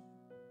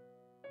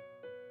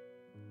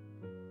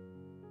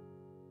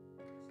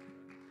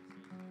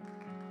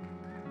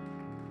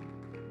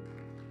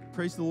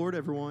 Praise the Lord,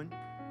 everyone.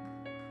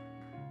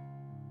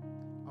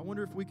 I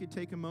wonder if we could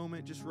take a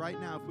moment just right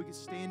now, if we could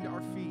stand to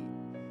our feet,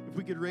 if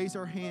we could raise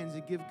our hands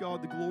and give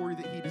God the glory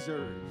that He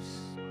deserves.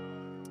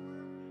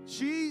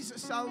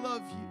 Jesus, I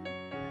love you.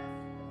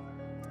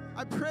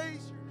 I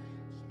praise your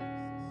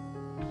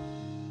name, Jesus.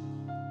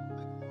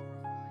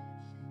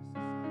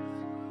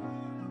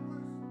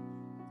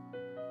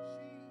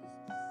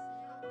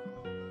 I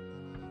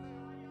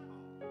glorify you,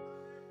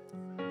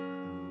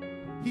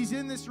 Jesus. He's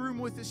in this room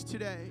with us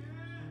today.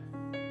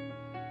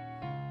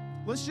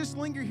 Let's just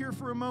linger here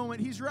for a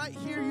moment. He's right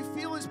here. You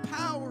feel His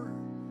power,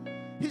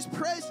 His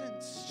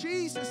presence.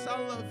 Jesus, I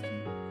love you.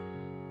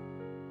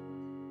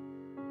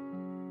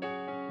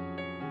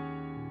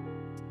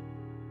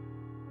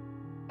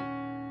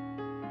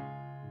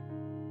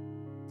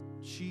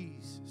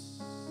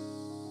 Jesus.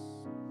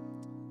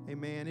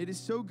 Amen. It is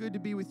so good to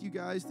be with you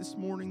guys this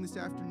morning, this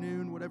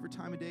afternoon, whatever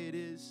time of day it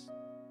is.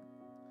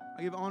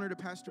 I give honor to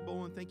Pastor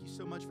Boland. Thank you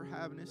so much for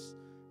having us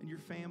and your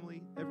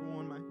family,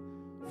 everyone, my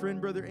friend,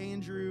 Brother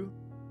Andrew.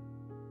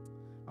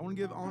 I want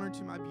to give honor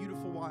to my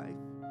beautiful wife.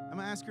 I'm going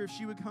to ask her if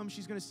she would come.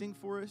 She's going to sing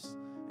for us.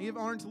 I give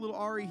honor to little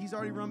Ari. He's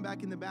already run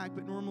back in the back,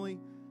 but normally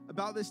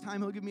about this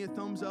time, he'll give me a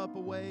thumbs up, a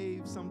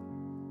wave,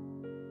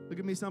 he'll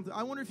give me something.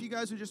 I wonder if you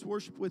guys would just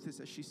worship with us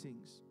as she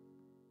sings.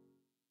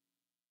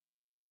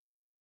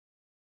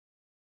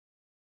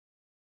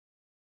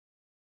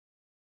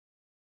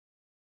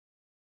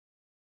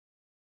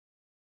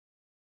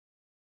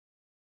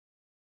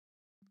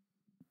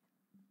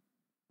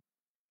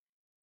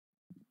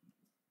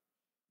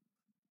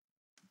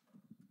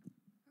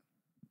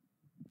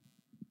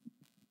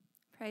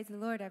 Praise the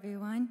Lord,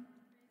 everyone.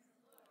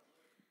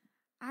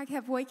 I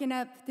kept waking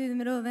up through the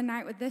middle of the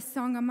night with this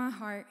song on my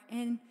heart,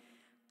 and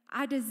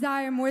I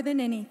desire more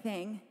than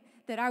anything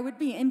that I would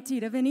be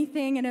emptied of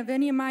anything and of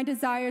any of my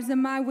desires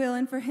and my will,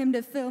 and for him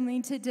to fill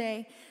me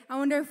today. I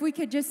wonder if we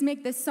could just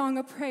make this song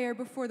a prayer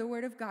before the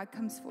word of God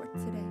comes forth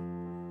today.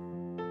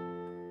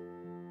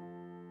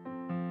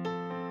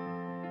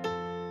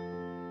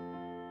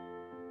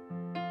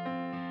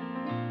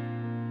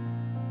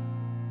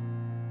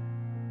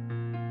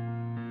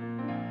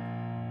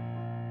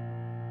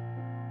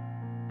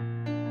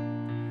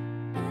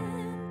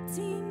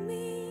 Empty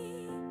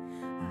me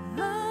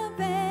of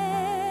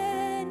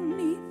anything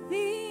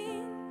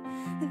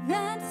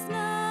that's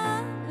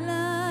not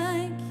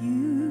like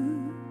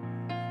you,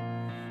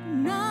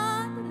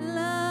 not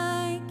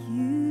like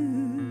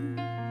you.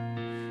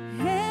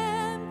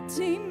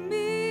 Empty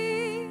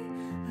me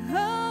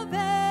of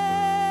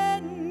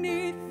anything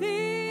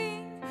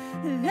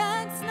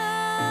that's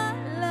not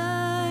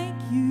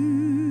like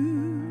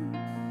you.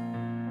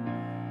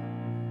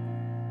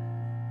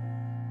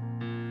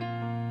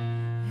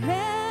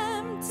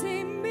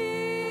 Empty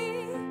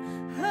me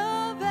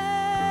of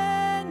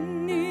anything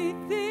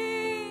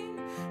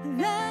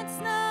that's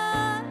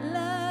not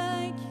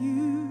like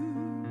you,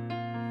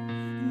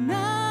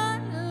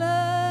 not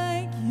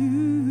like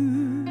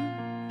you.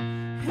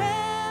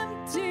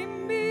 Empty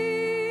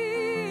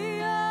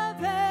me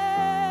of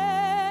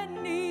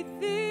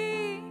anything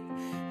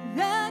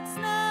that's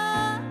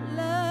not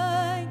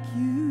like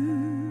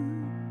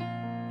you.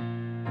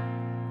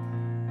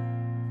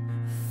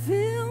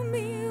 Fill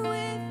me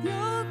with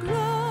your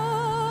glory.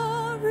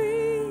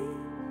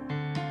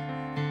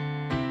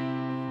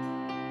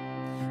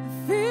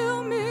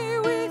 Fill me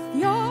with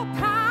your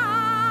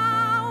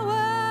power.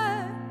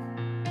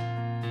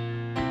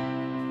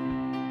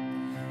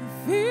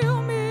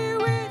 Fill me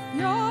with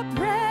your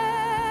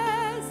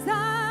presence.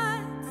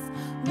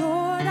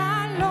 Lord,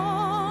 I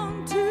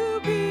long to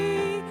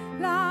be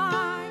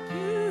like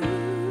you.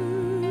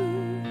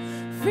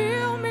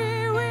 Fill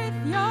me with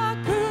your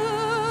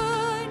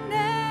goodness.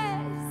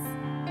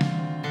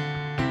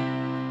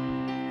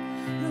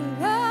 Your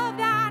love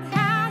that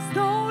has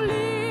no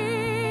limits.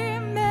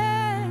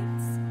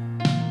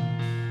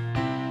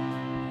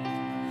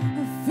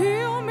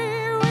 Fill me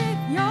with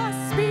your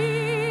spirit.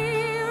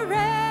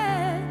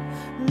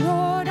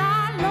 Lord,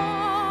 I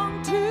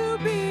long to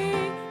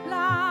be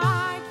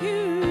like you.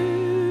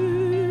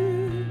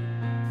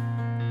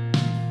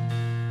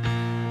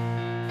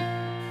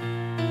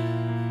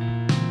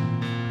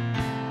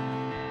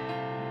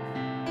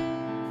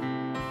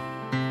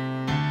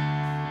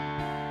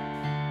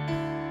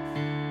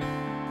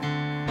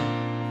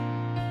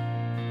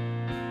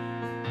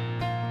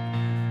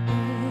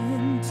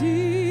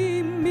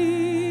 Empty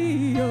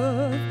me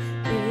of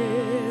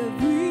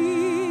everything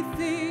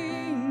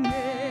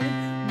and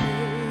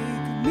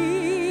make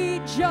me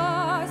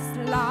just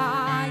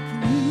like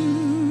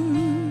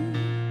you.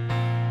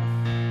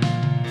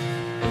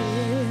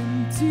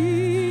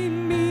 Empty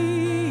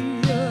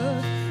me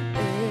of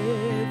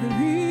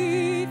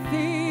everything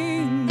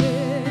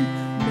and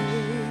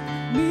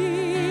make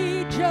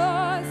me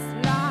just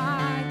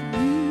like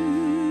you.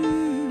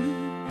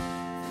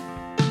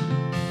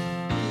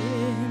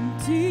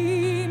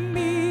 Empty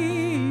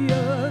me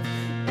of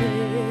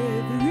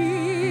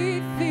everything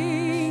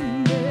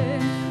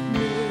and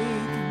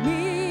make me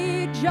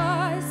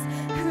just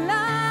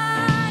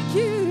like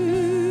you.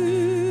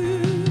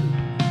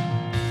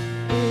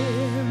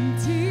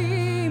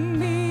 Empty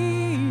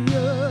me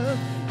of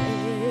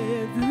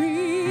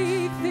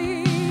everything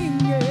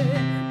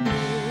and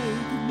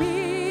make me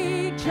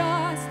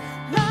just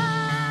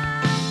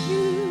like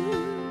you.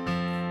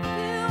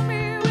 Fill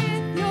me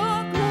with your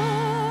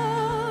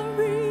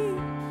glory.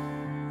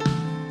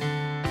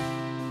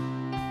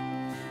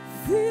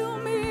 Fill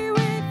me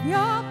with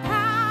your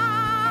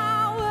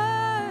power.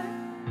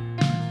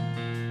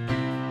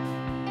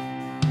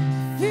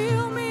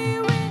 Fill me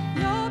with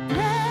your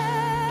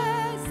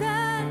presence.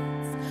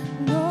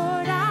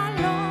 Lord, I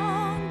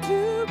long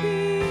to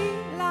be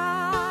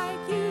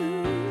like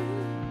you.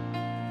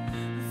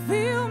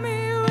 Fill me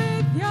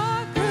with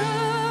your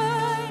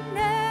goodness.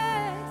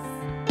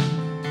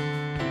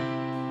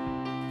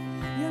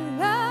 Your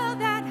love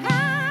that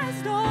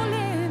has no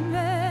limits.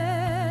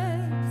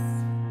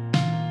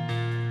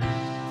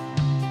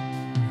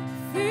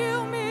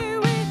 Fill me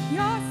with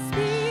your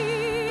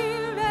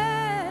spirit.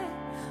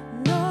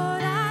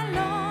 Lord, I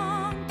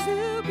long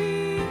to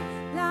be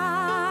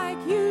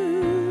like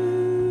you.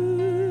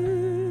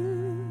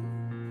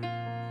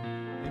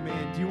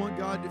 Amen. Do you want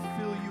God to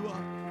fill you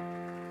up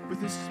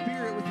with His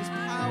Spirit, with His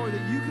power,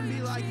 that you can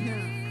be like Him?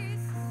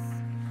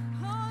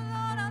 Oh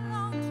Lord, I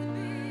long to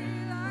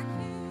be like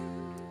you.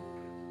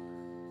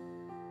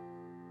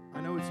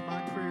 I know it's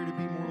my prayer to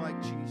be more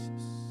like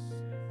Jesus.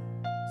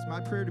 It's my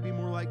prayer to be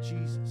more like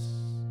Jesus.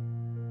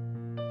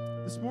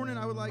 This morning,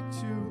 I would like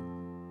to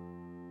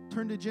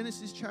turn to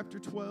Genesis chapter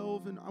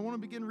 12, and I want to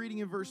begin reading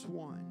in verse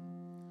 1.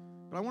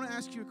 But I want to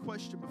ask you a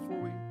question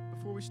before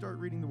we start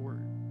reading the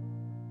Word.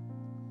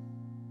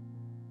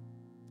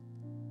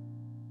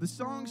 The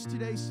songs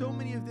today, so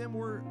many of them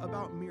were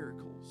about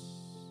miracles.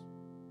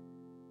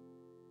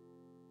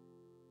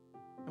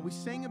 And we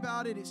sang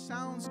about it. It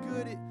sounds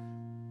good.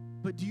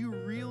 But do you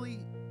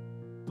really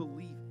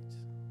believe it?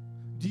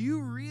 Do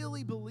you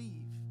really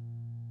believe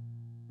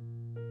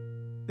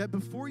that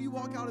before you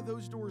walk out of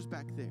those doors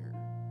back there,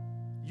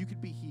 you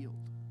could be healed?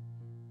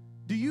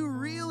 Do you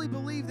really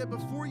believe that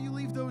before you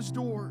leave those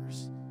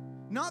doors,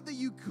 not that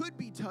you could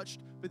be touched,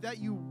 but that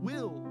you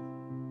will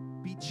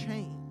be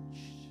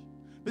changed?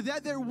 But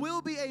that there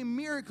will be a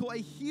miracle, a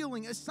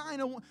healing, a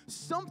sign,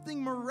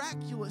 something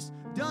miraculous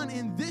done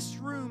in this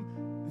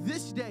room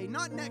this day.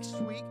 Not next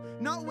week,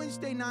 not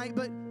Wednesday night,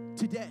 but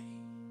today.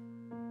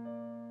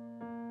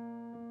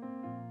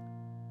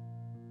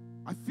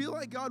 I feel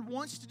like God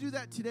wants to do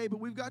that today, but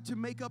we've got to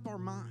make up our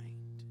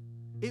mind.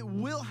 It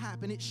will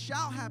happen. It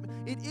shall happen.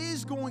 It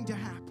is going to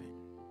happen.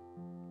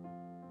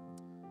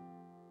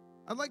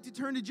 I'd like to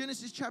turn to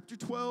Genesis chapter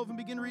 12 and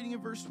begin reading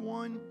in verse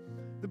 1.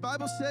 The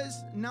Bible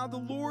says, "Now the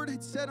Lord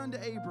had said unto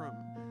Abram,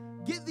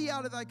 Get thee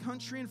out of thy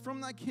country and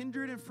from thy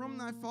kindred and from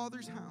thy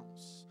father's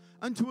house,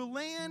 unto a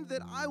land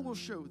that I will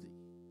show thee.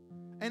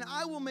 And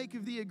I will make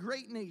of thee a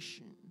great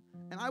nation,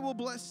 and I will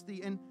bless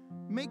thee and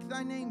make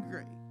thy name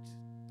great,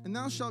 and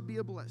thou shalt be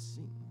a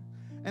blessing.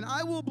 And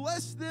I will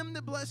bless them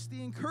that bless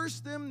thee, and curse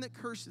them that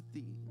curseth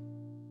thee.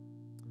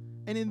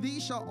 And in thee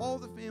shall all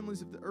the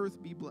families of the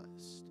earth be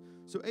blessed.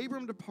 So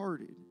Abram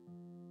departed,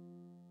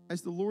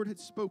 as the Lord had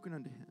spoken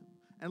unto him.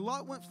 And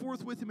Lot went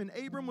forth with him, and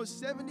Abram was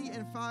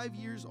 75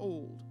 years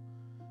old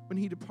when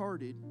he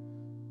departed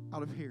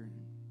out of Haran."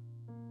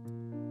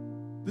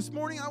 This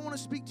morning, I want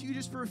to speak to you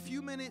just for a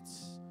few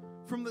minutes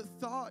from the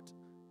thought,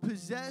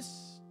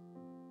 possess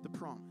the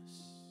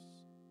promise.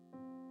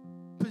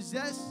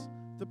 Possess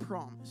the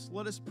promise.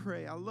 Let us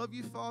pray. I love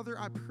you, Father.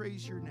 I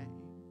praise your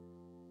name.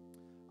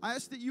 I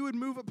ask that you would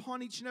move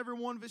upon each and every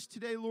one of us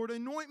today, Lord.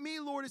 Anoint me,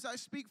 Lord, as I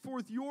speak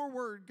forth your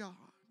word, God.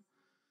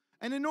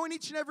 And anoint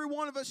each and every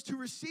one of us to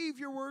receive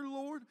your word,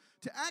 Lord,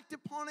 to act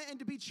upon it and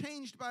to be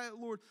changed by it,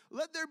 Lord.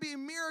 Let there be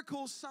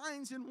miracles,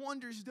 signs, and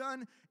wonders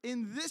done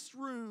in this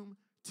room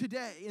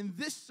today, in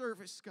this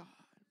service, God.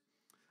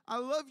 I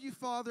love you,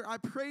 Father. I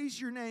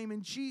praise your name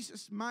in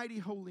Jesus' mighty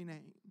holy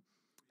name.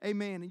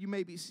 Amen. And you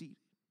may be seated.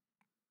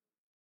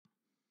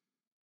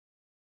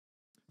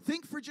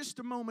 Think for just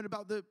a moment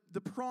about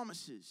the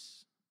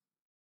promises,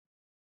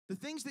 the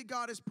things that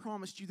God has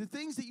promised you, the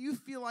things that you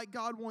feel like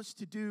God wants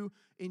to do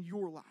in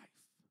your life,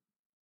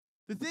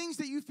 the things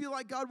that you feel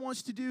like God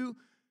wants to do,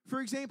 for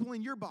example,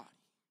 in your body,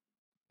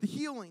 the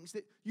healings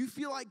that you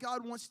feel like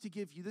God wants to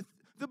give you,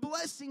 the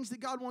blessings that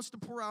God wants to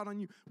pour out on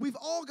you. We've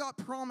all got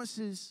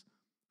promises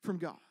from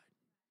God.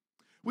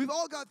 We've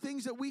all got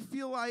things that we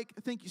feel like,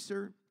 thank you,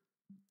 sir,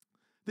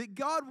 that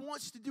God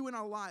wants to do in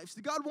our lives,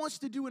 that God wants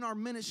to do in our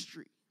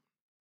ministry.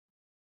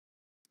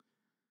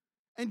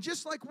 And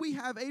just like we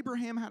have,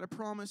 Abraham had a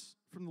promise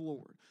from the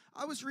Lord.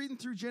 I was reading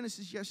through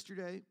Genesis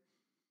yesterday,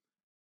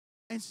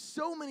 and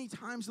so many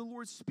times the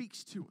Lord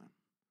speaks to him.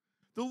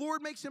 The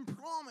Lord makes him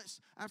promise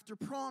after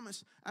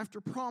promise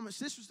after promise.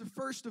 This was the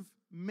first of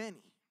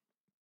many.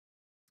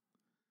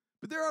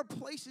 But there are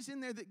places in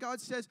there that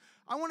God says,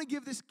 I want to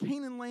give this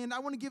Canaan land, I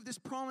want to give this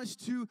promise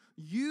to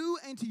you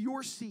and to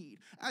your seed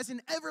as an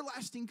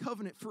everlasting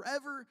covenant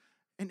forever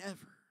and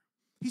ever.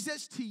 He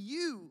says to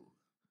you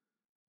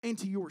and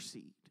to your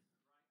seed.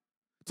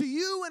 To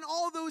you and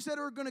all those that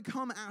are going to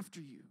come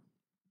after you.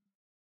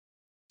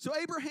 So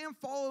Abraham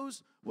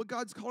follows what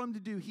God's called him to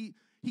do. He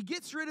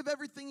gets rid of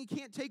everything he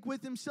can't take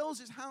with him, sells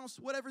his house,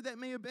 whatever that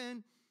may have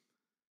been,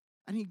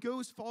 and he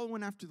goes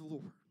following after the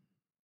Lord.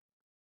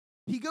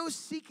 He goes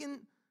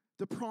seeking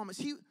the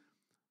promise.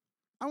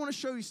 I want to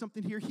show you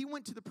something here. He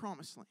went to the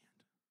promised land.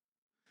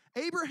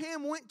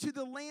 Abraham went to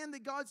the land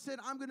that God said,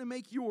 I'm going to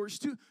make yours,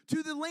 to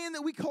the land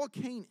that we call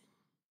Canaan.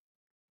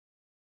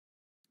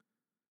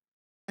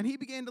 And he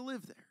began to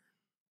live there.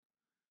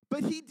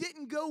 But he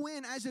didn't go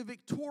in as a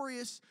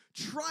victorious,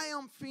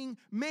 triumphing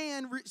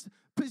man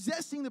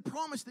possessing the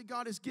promise that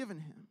God has given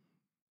him.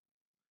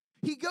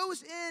 He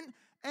goes in,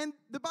 and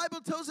the Bible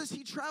tells us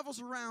he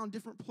travels around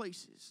different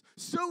places,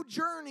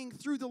 sojourning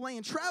through the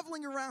land,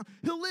 traveling around.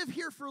 He'll live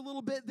here for a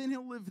little bit, then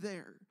he'll live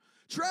there.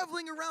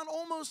 Traveling around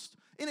almost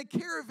in a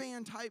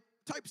caravan type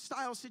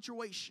style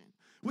situation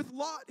with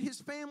Lot,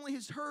 his family,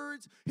 his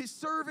herds, his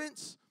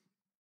servants.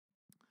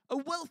 A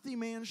wealthy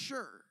man,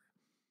 sure.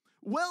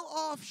 Well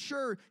off,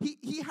 sure.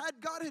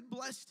 God had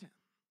blessed him.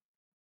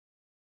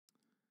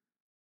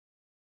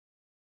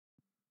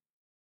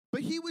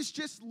 But he was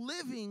just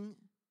living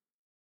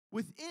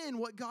within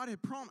what God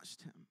had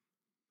promised him.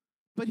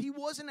 But he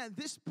wasn't at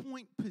this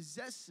point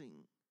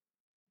possessing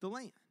the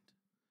land.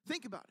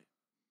 Think about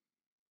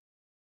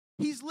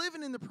it. He's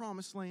living in the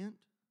promised land.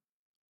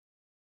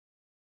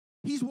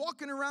 He's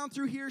walking around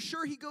through here.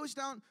 Sure, he goes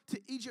down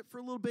to Egypt for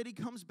a little bit. He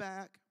comes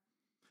back.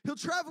 He'll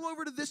travel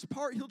over to this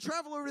part. He'll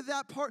travel over to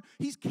that part.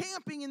 He's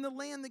camping in the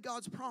land that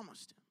God's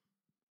promised him.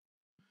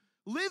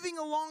 Living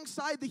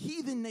alongside the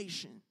heathen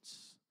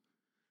nations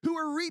who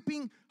are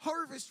reaping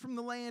harvest from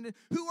the land and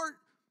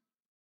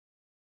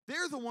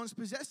they're the ones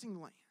possessing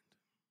the land.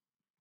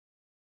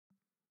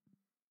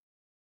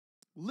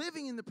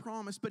 living in the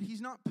promise, but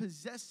he's not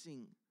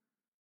possessing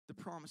the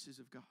promises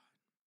of God.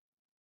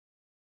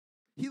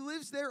 He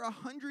lives there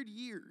 100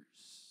 years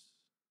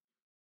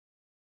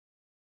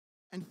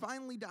and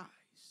finally dies.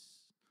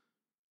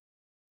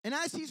 And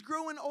as he's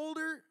growing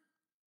older,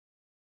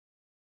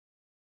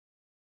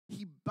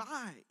 he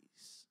buys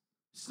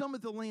some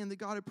of the land that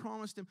God had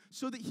promised him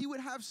so that he would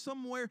have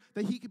somewhere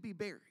that he could be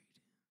buried.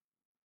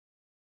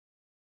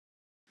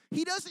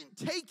 He doesn't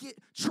take it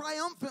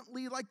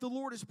triumphantly like the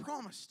Lord has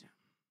promised him.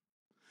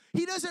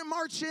 He doesn't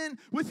march in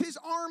with his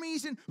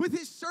armies and with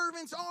his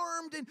servants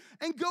armed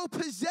and go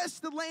possess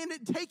the land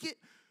and take it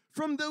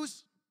from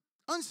those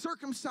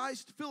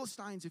uncircumcised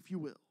Philistines, if you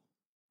will.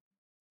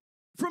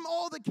 From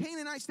all the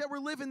Canaanites that were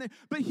living there.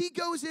 But he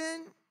goes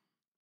in,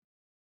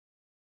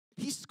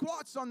 he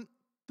squats on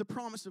the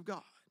promise of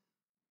God.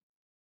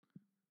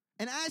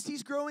 And as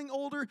he's growing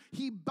older,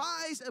 he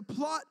buys a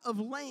plot of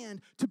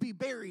land to be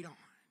buried on.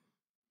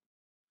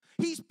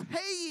 He's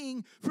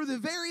paying for the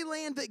very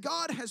land that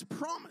God has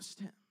promised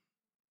him.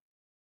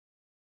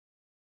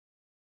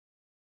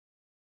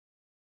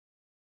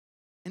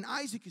 And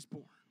Isaac is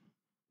born.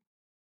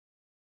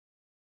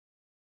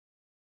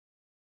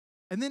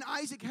 And then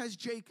Isaac has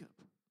Jacob.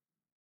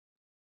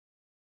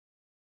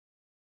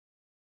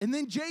 And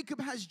then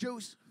Jacob has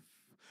Joseph.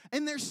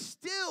 And they're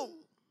still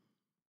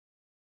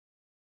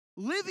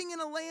living in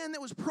a land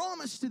that was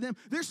promised to them.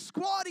 They're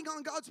squatting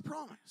on God's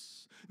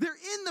promise. They're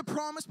in the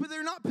promise, but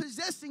they're not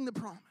possessing the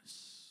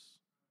promise.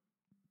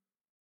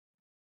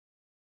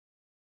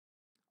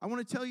 I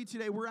want to tell you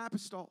today, we're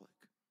apostolic.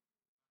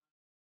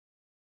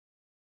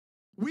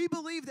 We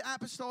believe the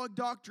apostolic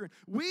doctrine.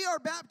 We are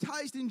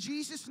baptized in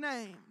Jesus'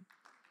 name.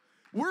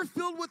 We're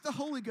filled with the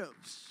Holy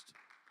Ghost.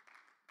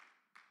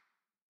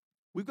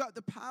 We've got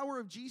the power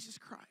of Jesus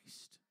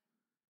Christ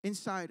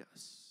inside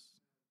us.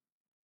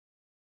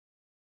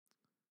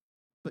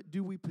 But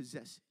do we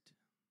possess it?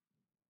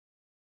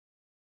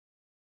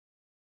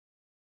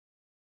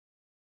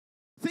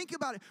 Think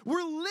about it.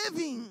 We're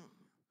living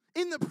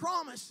in the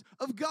promise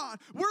of God.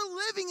 We're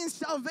living in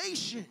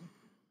salvation.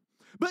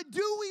 But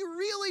do we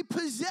really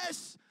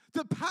possess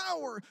the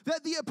power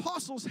that the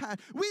apostles had?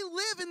 We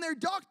live in their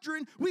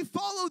doctrine. We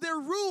follow their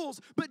rules.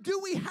 But do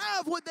we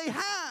have what they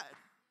had?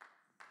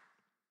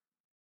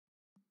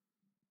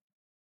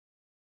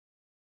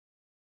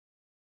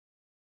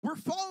 We're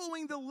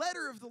following the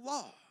letter of the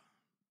law.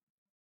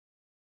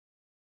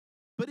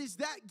 But is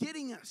that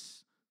getting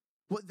us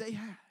what they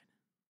had?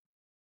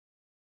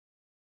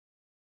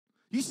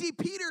 You see,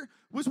 Peter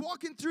was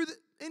walking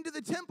into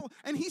the temple,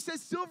 and he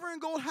says, silver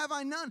and gold have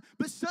I none,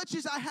 but such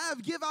as I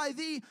have give I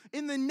thee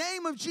in the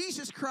name of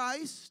Jesus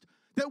Christ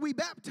that we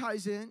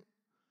baptize in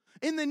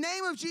the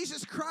name of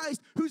Jesus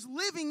Christ who's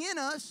living in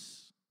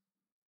us.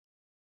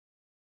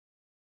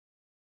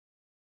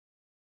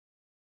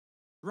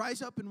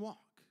 Rise up and walk.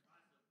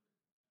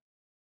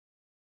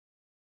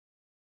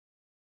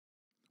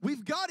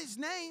 We've got his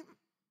name.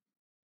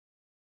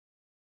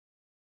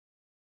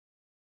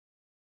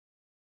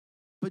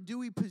 But do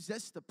we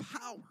possess the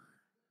power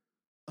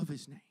of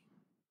his name?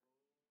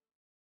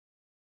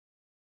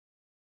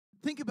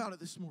 Think about it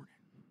this morning.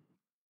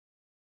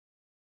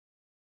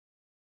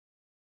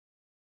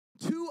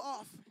 Too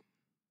often,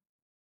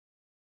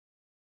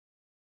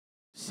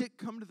 sick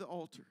come to the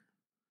altar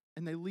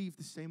and they leave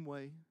the same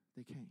way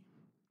they came.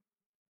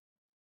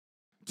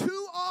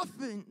 Too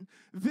often,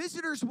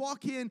 visitors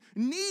walk in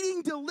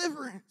needing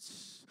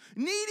deliverance,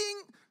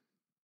 needing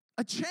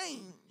a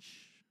change.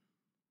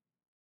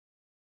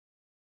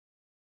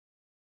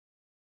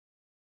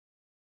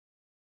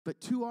 But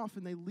too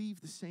often they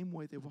leave the same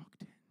way they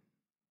walked in.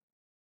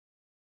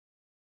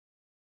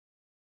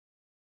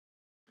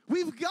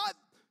 We've got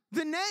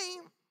the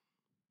name.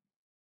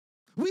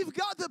 We've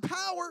got the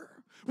power.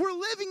 We're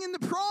living in the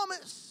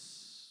promise.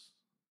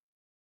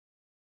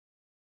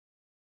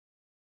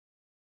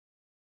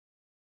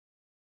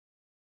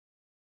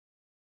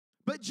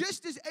 But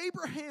just as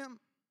Abraham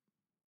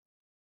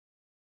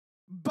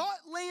bought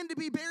land to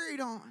be buried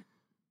on,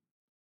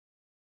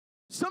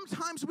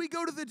 sometimes we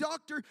go to the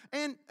doctor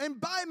and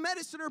buy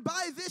medicine or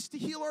buy this to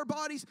heal our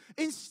bodies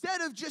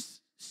instead of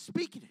just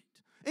speaking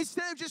it,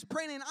 instead of just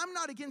praying. And I'm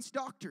not against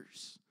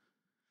doctors,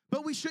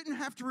 but we shouldn't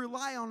have to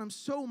rely on them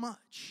so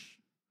much.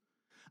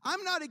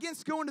 I'm not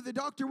against going to the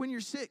doctor when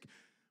you're sick.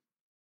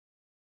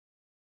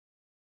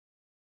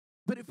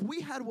 But if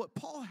we had what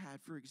Paul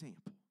had, for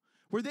example,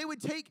 where they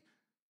would take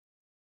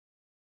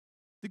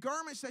the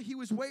garments that he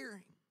was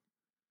wearing,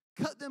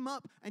 cut them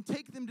up and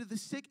take them to the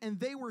sick, and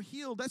they were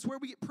healed. That's where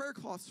we get prayer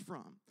cloths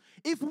from.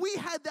 If we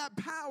had that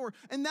power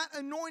and that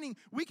anointing,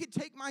 we could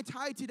take my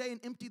tithe today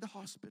and empty the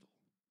hospital.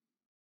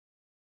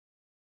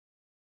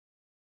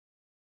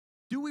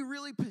 Do we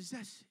really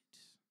possess it?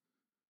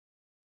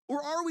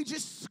 Or are we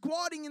just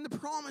squatting in the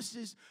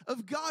promises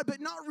of God, but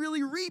not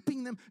really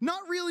reaping them, not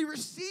really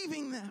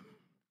receiving them?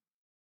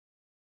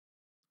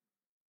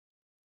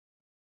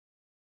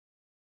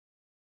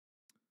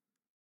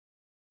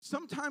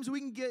 Sometimes we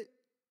can get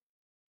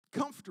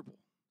comfortable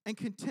and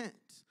content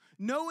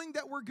knowing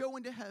that we're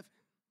going to heaven,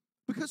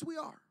 because we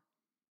are.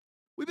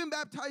 We've been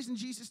baptized in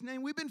Jesus'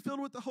 name. We've been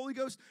filled with the Holy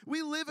Ghost.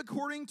 We live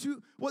according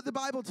to what the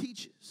Bible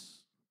teaches.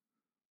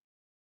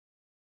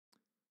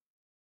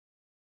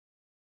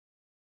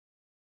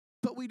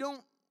 But we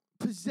don't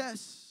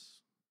possess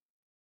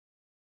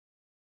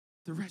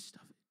the rest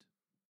of it.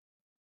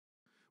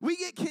 We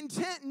get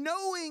content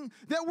knowing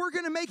that we're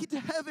going to make it to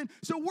heaven,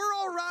 so we're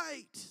all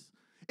right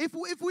if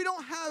we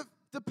don't have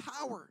the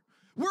power.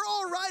 We're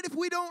all right if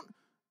we don't.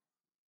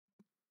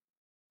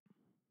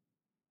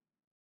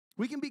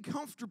 We can be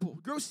comfortable,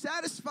 grow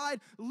satisfied,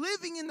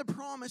 living in the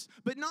promise,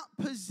 but not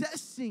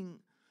possessing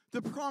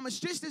the promise,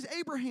 just as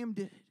Abraham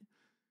did.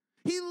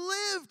 He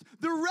lived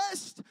the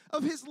rest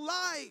of his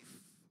life.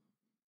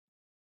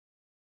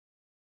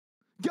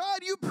 God,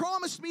 you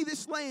promised me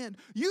this land.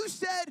 You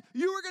said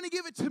you were going to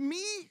give it to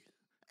me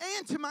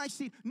and to my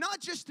seed, not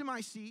just to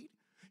my seed.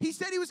 He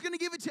said he was going to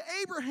give it to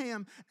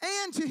Abraham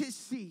and to his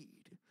seed,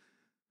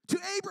 to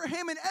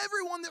Abraham and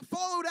everyone that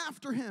followed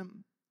after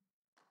him.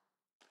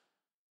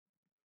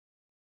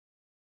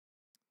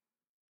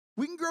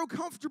 We can grow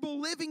comfortable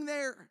living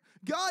there.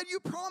 God, you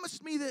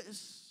promised me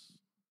this.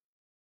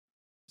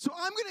 So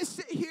I'm going to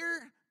sit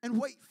here and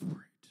wait for it.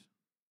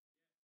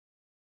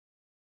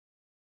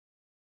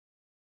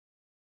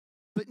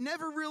 But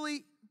never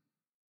really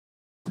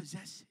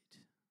possess it.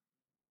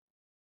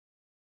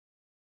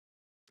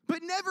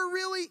 But never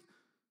really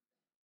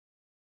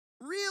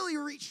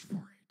reach for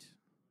it.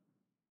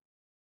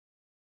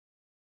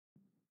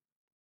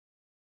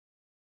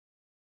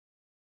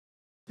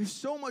 There's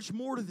so much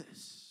more to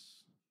this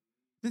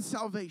than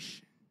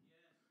salvation.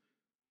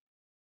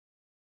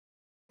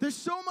 There's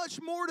so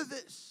much more to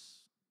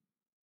this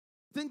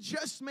than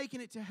just making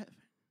it to heaven.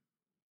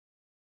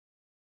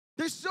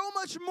 There's so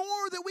much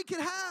more that we could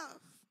have.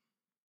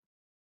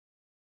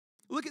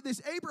 Look at this.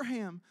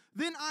 Abraham,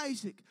 then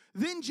Isaac,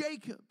 then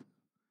Jacob.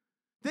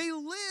 They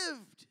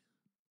lived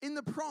in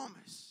the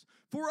promise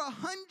for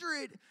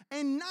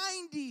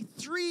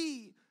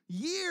 193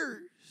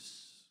 years.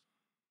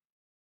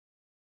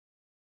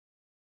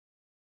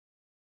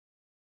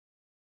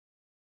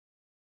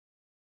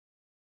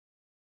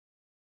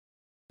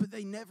 But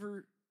they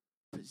never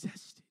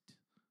possessed it.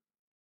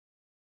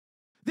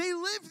 They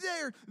lived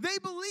there. They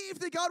believed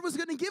that God was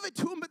going to give it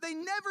to them, but they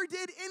never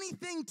did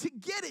anything to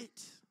get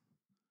it.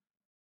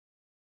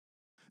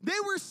 They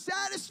were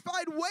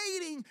satisfied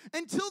waiting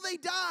until they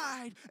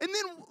died, and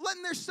then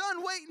letting their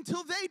son wait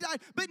until they died,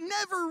 but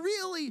never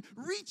really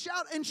reach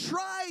out and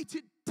try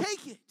to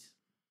take it.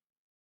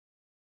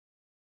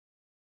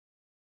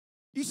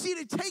 You see,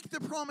 to take the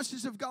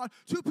promises of God,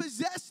 to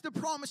possess the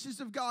promises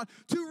of God,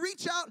 to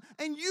reach out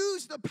and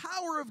use the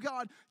power of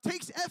God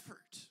takes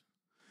effort.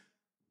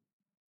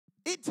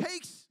 It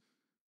takes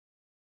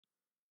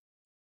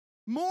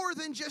more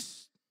than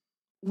just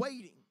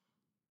waiting.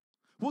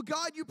 Well,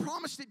 God, you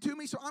promised it to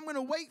me, so I'm going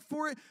to wait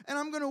for it, and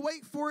I'm going to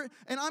wait for it,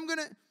 and I'm going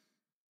to.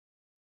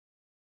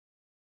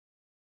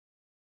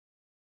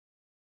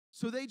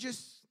 So they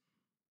just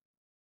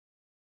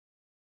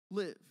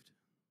lived.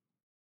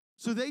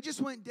 So they just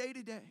went day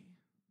to day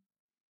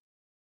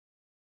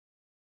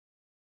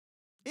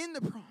in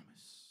the promise.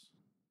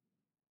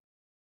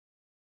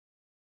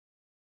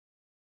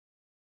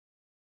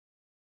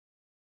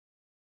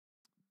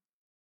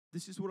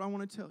 This is what I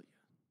want to tell you.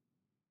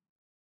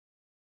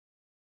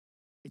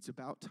 It's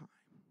about time.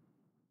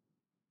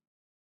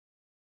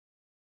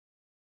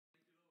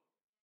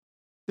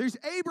 There's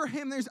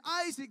Abraham, there's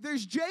Isaac,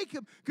 there's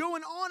Jacob,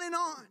 going on and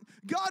on.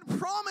 God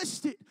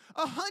promised it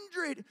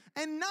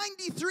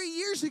 193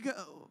 years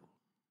ago.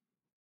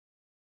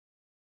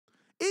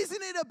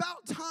 Isn't it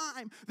about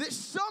time that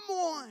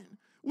someone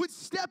would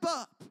step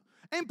up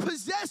and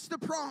possess the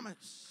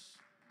promise?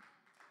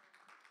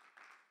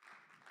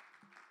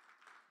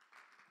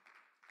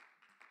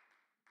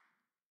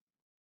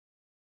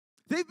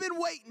 They've been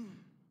waiting.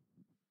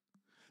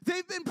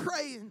 They've been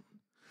praying.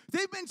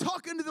 They've been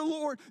talking to the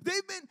Lord.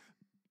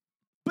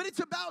 But it's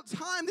about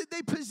time that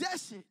they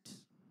possess it.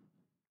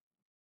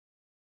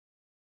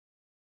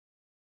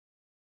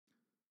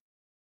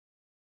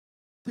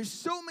 There's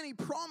so many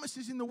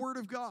promises in the Word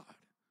of God.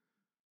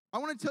 I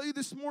want to tell you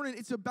this morning,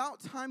 it's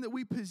about time that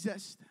we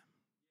possess them.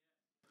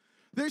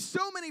 There's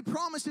so many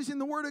promises in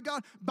the Word of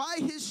God. By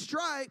His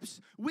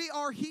stripes, we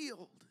are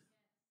healed.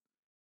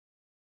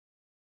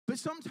 But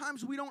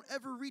sometimes we don't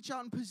ever reach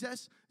out and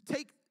possess,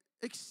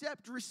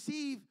 accept,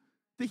 receive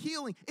the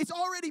healing. It's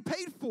already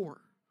paid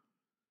for.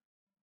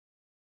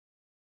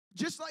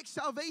 Just like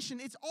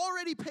salvation, it's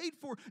already paid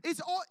for.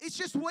 It's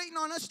just waiting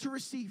on us to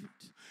receive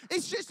it.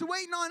 It's just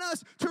waiting on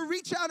us to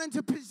reach out and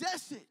to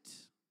possess it.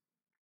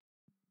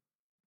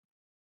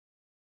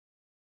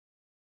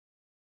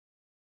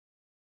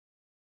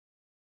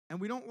 And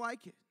we don't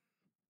like it.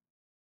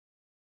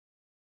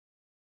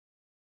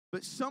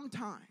 But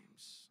sometimes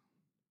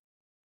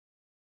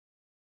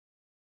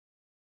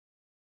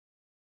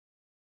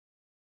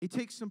it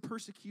takes some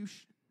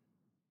persecution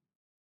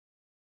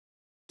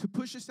to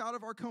push us out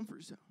of our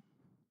comfort zone.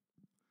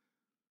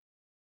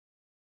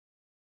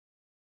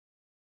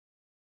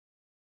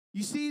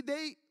 You see,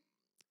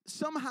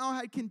 somehow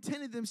had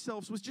contented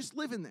themselves with just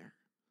living there.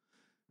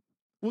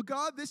 Well,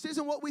 God, this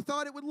isn't what we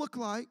thought it would look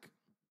like,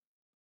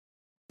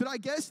 but I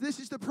guess this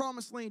is the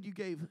promised land you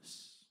gave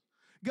us.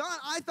 God,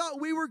 I thought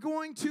we were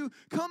going to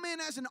come in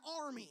as an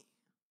army.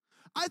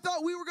 I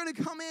thought we were going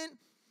to come in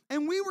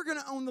and we were going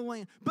to own the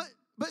land. But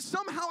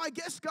somehow, I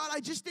guess, God, I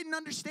just didn't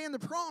understand the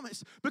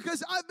promise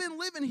because I've been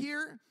living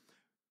here,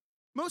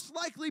 most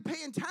likely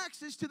paying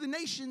taxes to the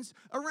nations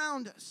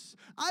around us.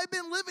 I've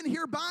been living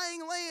here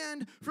buying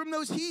land from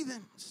those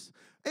heathens.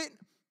 And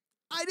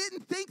I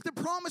didn't think the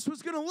promise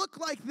was going to look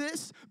like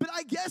this, but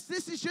I guess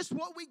this is just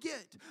what we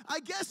get. I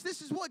guess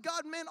this is what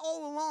God meant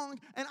all along,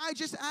 and I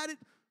just added.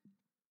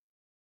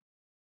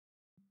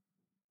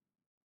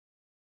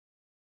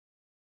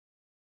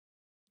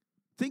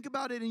 Think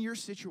about it in your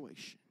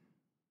situation.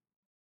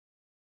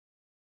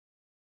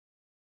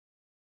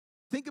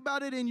 Think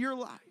about it in your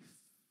life.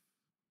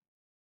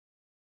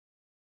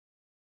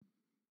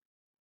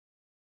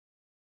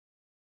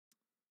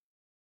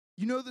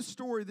 You know the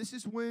story. This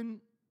is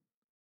when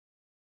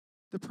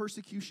the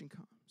persecution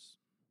comes.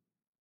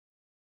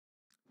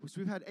 So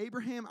we've had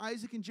Abraham,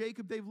 Isaac, and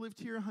Jacob. They've lived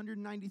here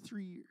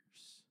 193 years.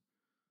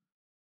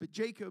 But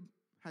Jacob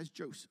has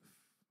Joseph.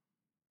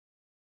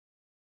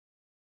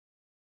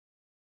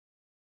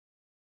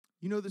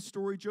 You know the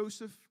story.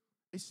 Joseph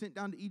is sent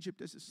down to Egypt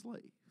as a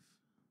slave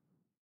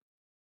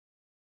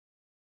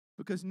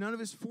because none of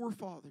his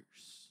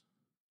forefathers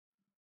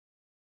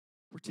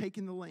were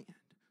taking the land.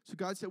 So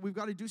God said, we've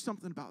got to do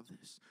something about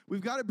this.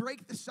 We've got to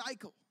break the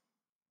cycle.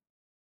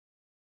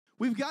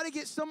 We've got to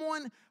get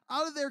someone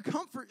out of their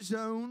comfort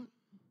zone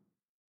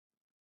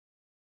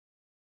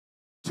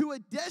to a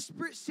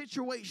desperate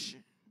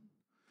situation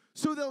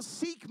so they'll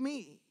seek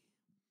me.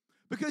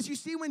 Because you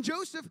see, when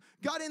Joseph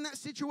got in that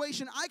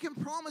situation, I can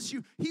promise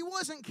you, he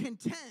wasn't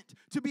content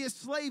to be a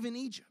slave in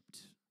Egypt.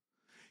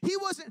 He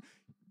wasn't,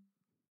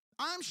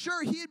 I'm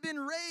sure he had been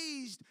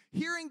raised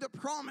hearing the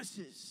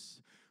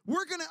promises.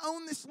 We're going to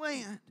own this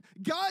land.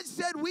 God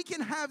said we can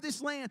have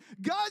this land.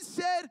 God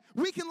said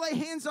we can lay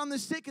hands on the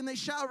sick and they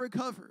shall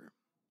recover.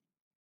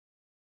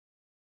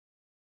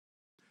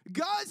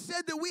 God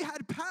said that we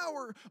had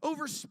power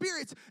over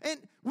spirits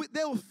and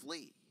they will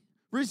flee.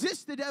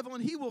 Resist the devil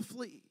and he will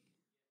flee.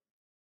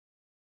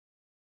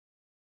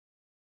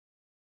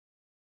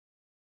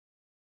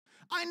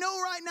 I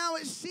know right now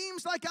it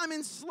seems like I'm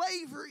in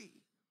slavery,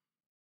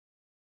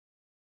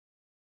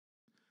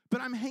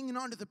 but I'm hanging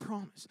on to the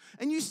promise.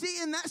 And you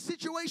see, in that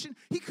situation,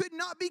 he could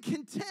not be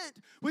content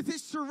with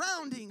his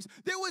surroundings.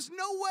 There was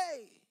no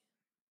way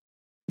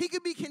he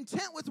could be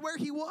content with where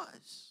he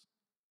was.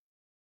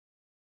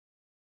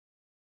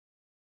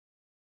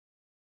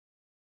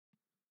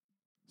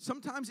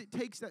 Sometimes it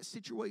takes that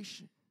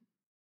situation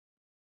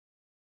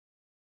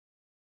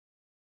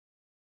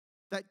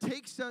that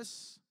takes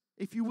us,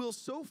 if you will,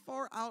 so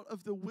far out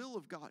of the will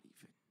of God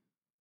even.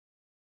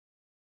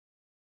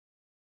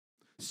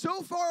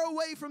 So far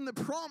away from the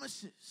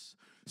promises.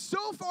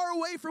 So far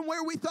away from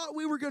where we thought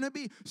we were going to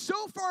be.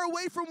 So far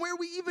away from where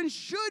we even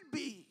should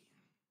be.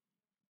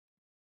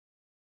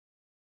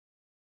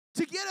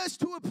 To get us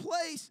to a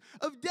place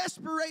of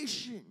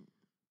desperation.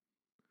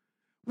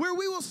 Where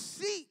we will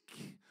seek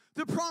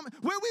the promise.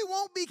 Where we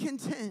won't be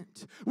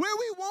content. Where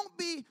we won't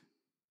be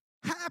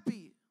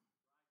happy.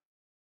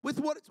 With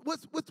what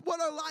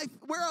our life,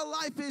 where our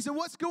life is and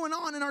what's going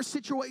on in our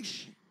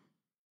situation.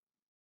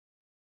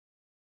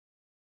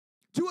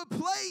 To a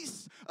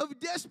place of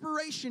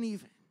desperation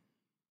even.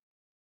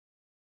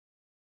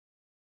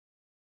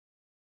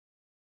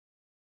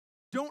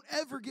 Don't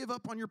ever give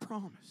up on your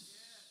promise.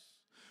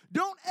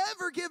 Don't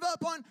ever give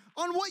up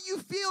on what you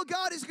feel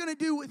God is going to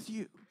do with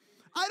you.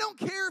 I don't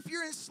care if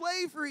you're in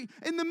slavery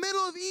in the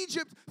middle of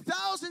Egypt,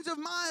 thousands of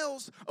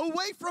miles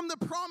away from the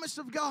promise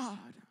of God.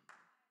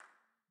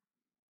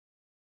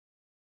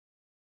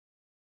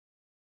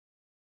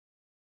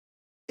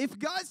 If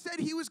God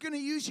said he was going to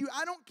use you,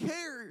 I don't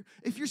care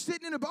if you're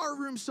sitting in a bar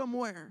room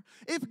somewhere.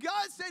 If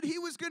God said he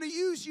was going to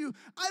use you,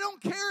 I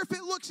don't care if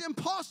it looks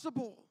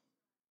impossible.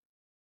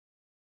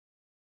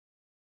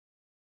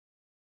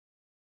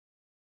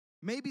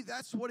 Maybe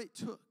that's what it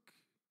took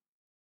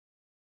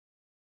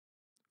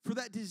for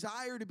that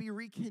desire to be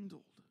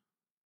rekindled.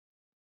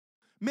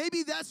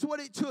 Maybe that's what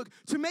it took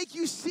to make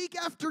you seek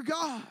after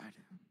God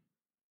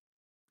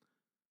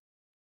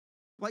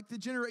like the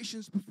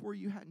generations before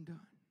you hadn't done.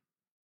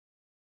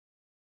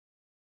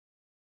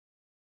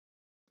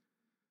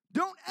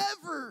 Don't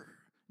ever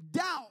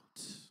doubt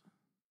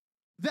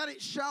that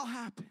it shall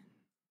happen.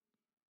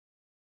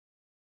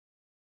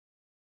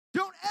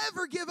 Don't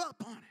ever give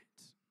up on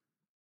it.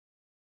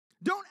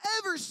 Don't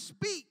ever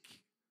speak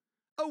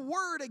a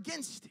word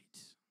against it.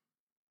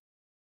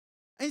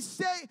 And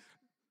say,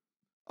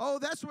 oh,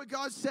 that's what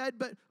God said,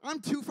 but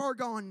I'm too far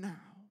gone now.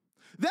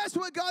 That's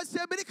what God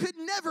said, but it could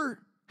never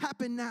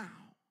happen now.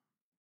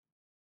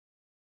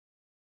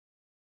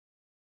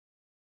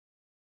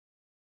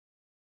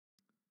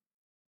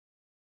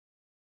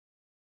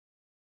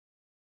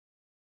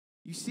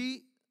 You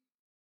see,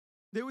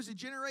 there was a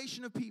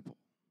generation of people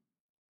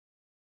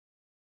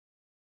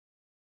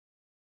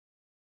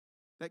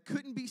that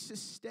couldn't be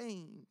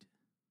sustained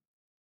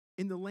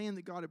in the land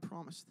that God had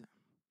promised them.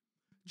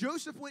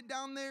 Joseph went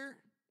down there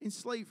in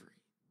slavery.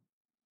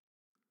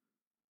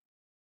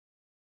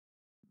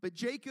 But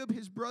Jacob,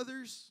 his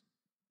brothers,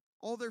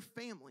 all their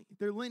family,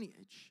 their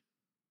lineage,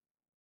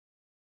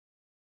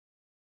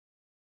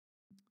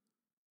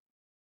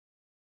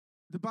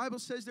 the Bible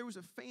says there was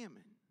a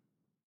famine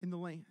in the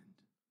land.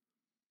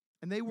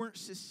 And they weren't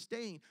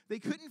sustained. They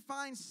couldn't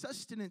find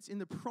sustenance in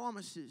the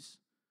promises,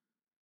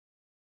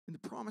 in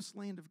the promised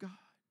land of God.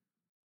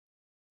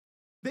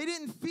 They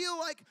didn't feel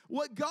like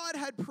what God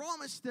had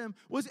promised them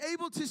was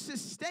able to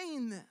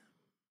sustain them.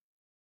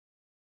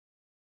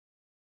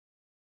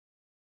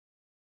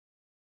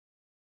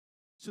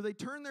 So they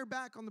turned their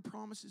back on the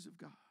promises of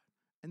God,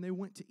 and they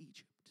went to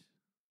Egypt.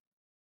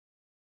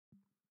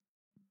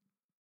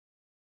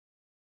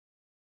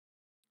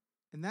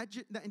 And that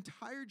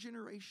entire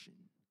generation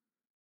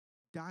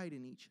died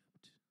in Egypt.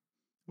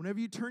 Whenever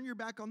you turn your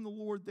back on the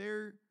Lord,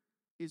 there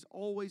is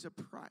always a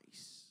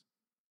price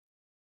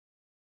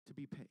to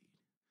be paid.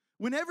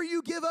 Whenever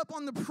you give up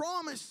on the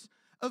promise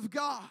of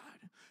God,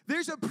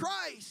 there's a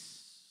price.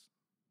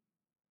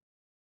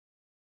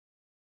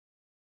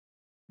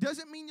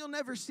 Doesn't mean you'll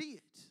never see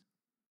it.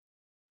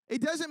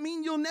 It doesn't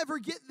mean you'll never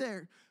get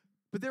there.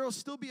 But there will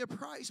still be a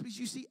price, because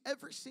you see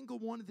every single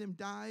one of them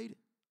died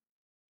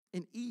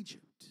in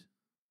Egypt.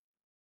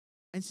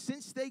 And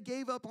since they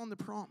gave up on the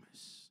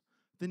promise,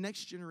 the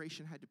next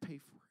generation had to pay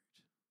for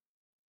it.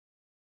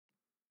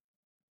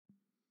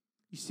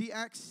 You see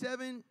Acts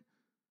 7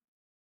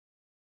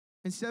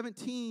 and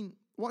 17,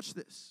 watch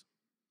this.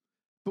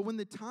 But when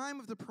the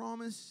time of the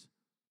promise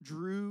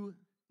drew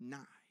nigh.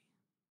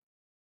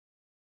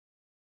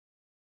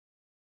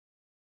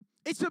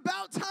 It's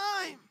about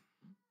time.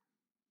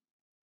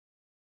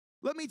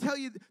 Let me tell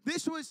you,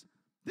 this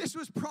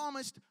was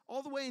promised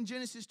all the way in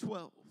Genesis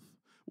 12.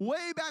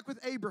 Way back with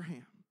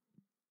Abraham.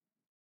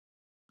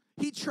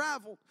 He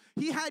traveled.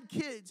 He had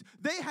kids.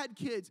 They had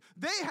kids.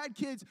 They had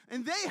kids.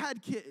 And they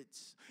had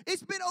kids.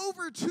 It's been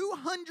over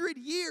 200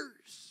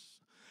 years.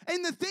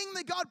 And the thing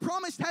that God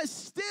promised has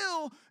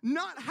still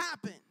not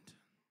happened.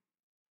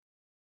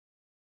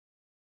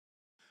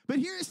 But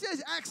here it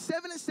says, Acts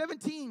 7 and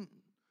 17.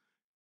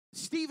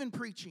 Stephen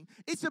preaching.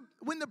 It's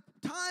when the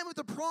time of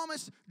the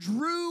promise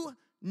drew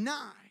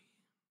nigh.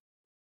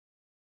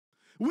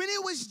 When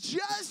it was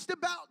just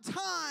about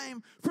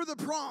time for the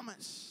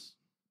promise,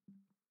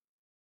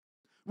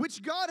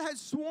 which God had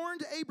sworn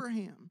to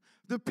Abraham,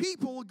 the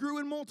people grew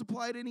and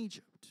multiplied in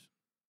Egypt.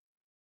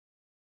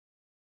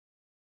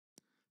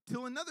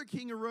 Till another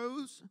king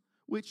arose,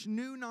 which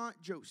knew not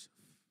Joseph.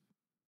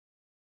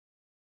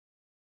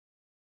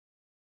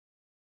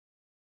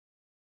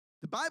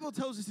 The Bible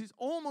tells us it's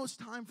almost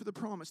time for the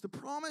promise. The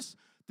promise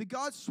that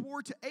God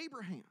swore to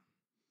Abraham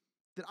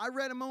that I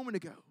read a moment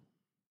ago.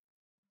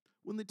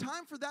 When the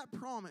time for that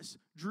promise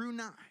drew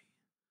nigh,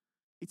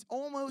 it's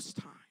almost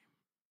time.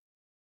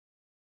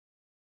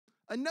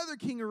 Another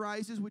king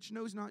arises which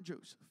knows not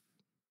Joseph.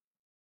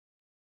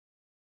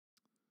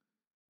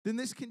 Then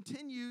this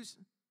continues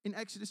in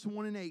Exodus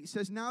 1 and 8. It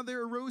says, now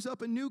there arose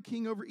up a new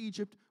king over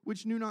Egypt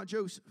which knew not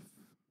Joseph.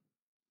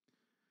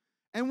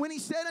 And when he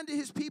said unto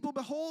his people,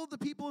 behold, the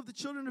people of the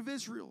children of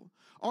Israel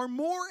are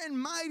more and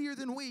mightier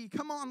than we.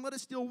 Come on, let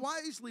us deal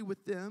wisely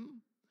with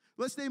them,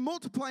 lest they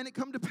multiply and it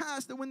come to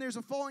pass that when there's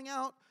a falling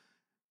out,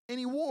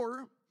 any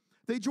war,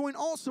 they join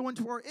also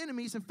unto our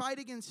enemies and fight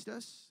against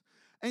us,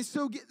 and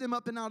so get them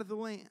up and out of the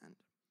land.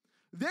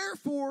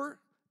 Therefore,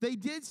 they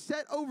did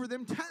set over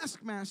them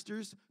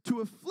taskmasters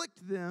to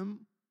afflict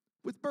them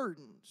with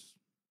burdens.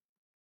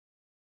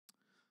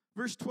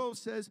 Verse 12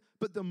 says,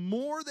 but the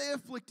more they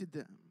afflicted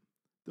them,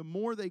 the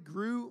more they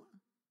grew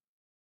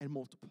and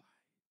multiplied.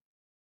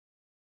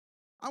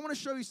 I want to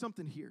show you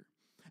something here.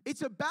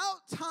 It's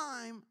about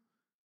time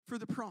for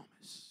the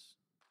promise.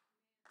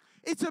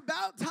 It's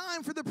about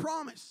time for the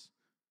promise.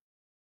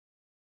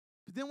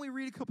 But then we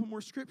read a couple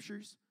more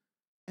scriptures,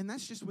 and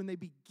that's just when they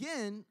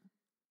begin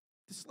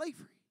the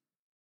slavery.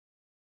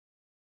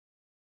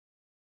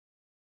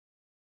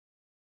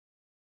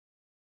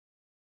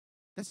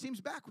 That seems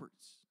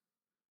backwards.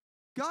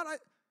 God,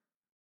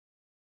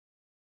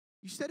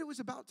 you said it was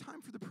about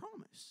time for the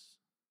promise.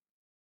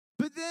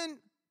 But then,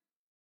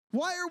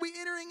 why are we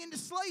entering into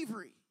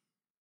slavery?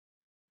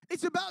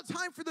 It's about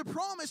time for the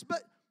promise,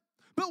 but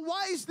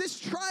why is this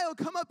trial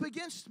come up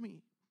against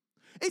me?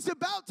 It's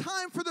about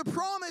time for the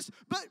promise,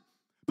 but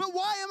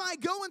why am I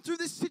going through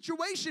this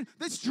situation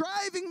that's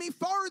driving me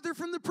farther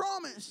from the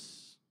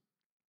promise?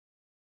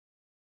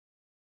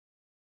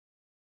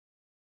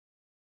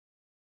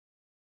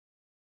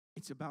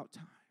 It's about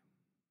time.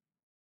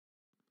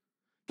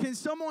 Can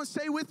someone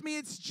say with me,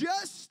 it's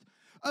just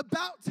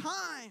about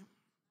time?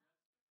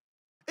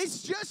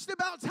 It's just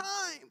about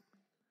time.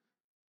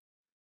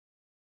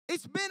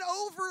 It's been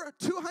over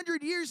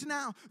 200 years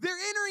now. They're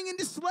entering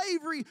into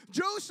slavery.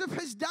 Joseph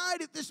has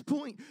died at this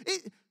point.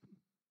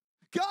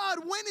 God,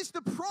 when is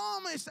the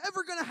promise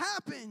ever going to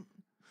happen?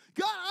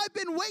 God, I've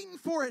been waiting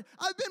for it.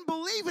 I've been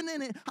believing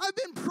in it. I've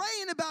been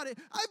praying about it.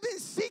 I've been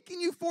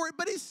seeking you for it,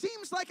 but it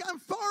seems like I'm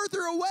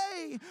farther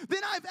away than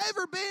I've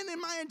ever been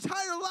in my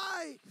entire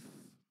life.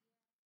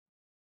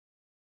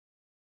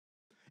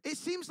 It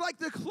seems like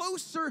the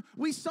closer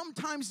we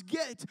sometimes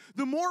get,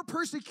 the more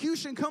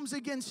persecution comes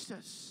against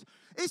us.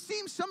 It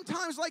seems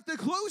sometimes like the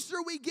closer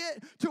we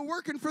get to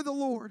working for the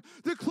Lord,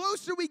 the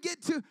closer we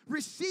get to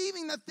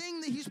receiving the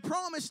thing that He's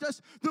promised us,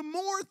 the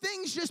more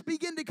things just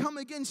begin to come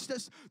against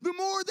us, the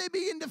more they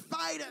begin to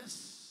fight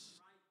us.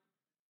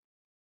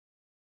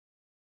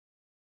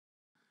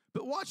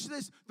 But watch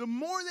this, the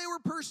more they were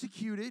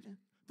persecuted,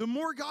 the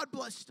more God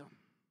blessed them.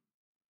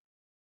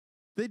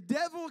 The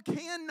devil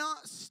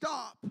cannot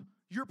stop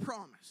your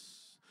promise.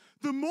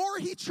 The more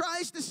he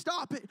tries to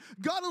stop it,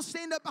 God will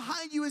stand up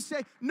behind you and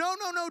say, no,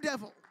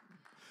 devil.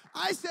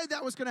 I said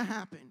that was going to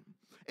happen.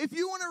 If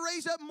you want to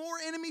raise up more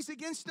enemies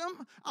against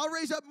them, I'll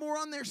raise up more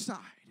on their side.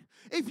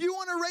 If you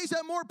want to raise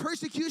up more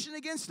persecution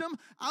against them,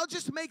 I'll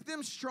just make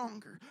them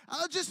stronger.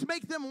 I'll just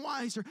make them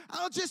wiser.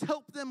 I'll just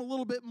help them a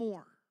little bit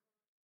more.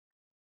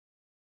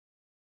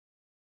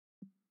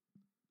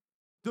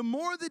 The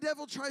more the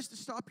devil tries to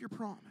stop your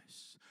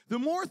promise, the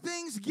more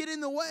things get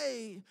in the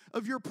way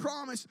of your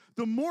promise,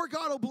 the more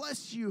God will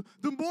bless you,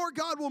 the more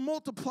God will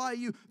multiply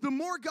you, the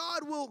more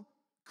God will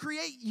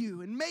create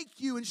you and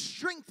make you and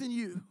strengthen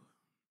you.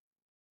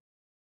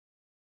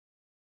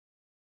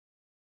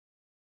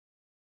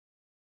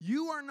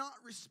 You are not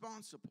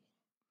responsible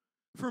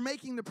for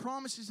making the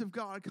promises of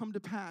God come to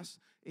pass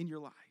in your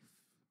life.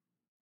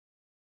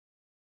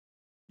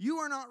 You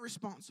are not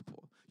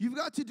responsible. You've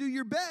got to do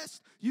your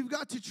best. You've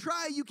got to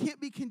try. You can't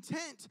be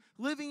content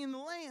living in the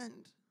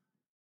land.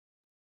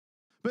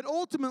 But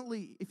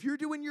ultimately, if you're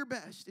doing your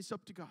best, it's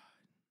up to God.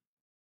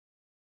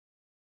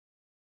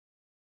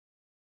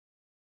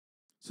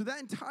 So that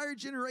entire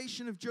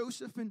generation of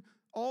Joseph and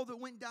all that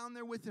went down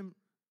there with him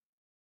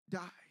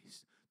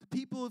dies. The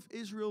people of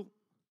Israel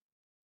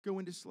go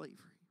into slavery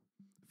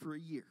for a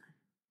year.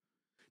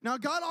 Now,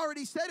 God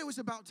already said it was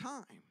about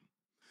time.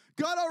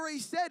 God already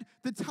said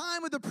the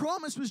time of the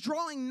promise was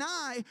drawing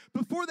nigh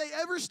before they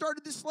ever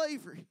started the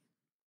slavery.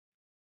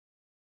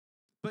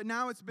 But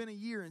now it's been a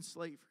year in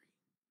slavery.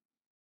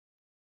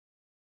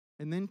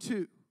 And then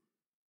 2,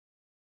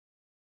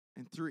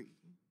 and 3,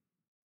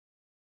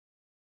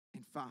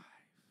 and 5,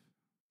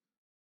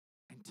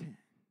 and 10.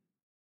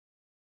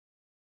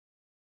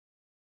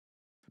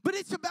 But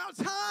it's about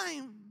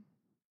time.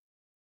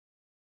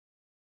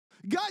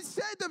 God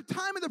said the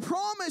time of the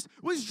promise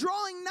was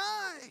drawing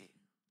nigh.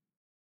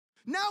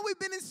 Now we've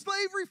been in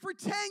slavery for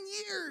 10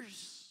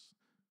 years.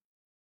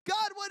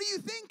 God, what are you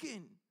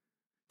thinking?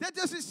 That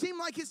doesn't seem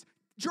like it's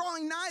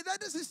drawing nigh. That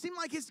doesn't seem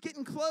like it's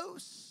getting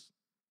close.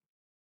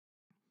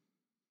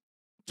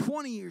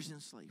 20 years in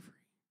slavery.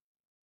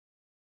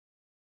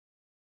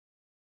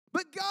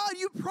 But God,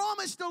 you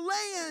promised a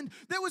land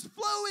that was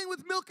flowing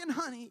with milk and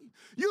honey.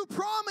 You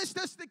promised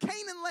us the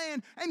Canaan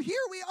land, and here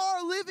we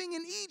are living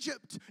in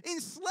Egypt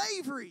in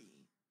slavery.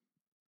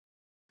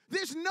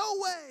 There's no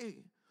way.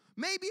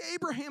 Maybe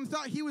Abraham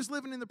thought he was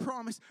living in the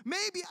promise.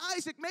 Maybe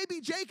Isaac, maybe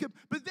Jacob,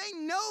 but they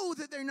know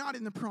that they're not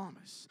in the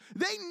promise.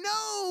 They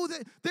know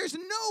that there's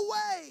no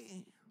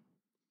way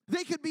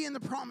they could be in the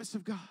promise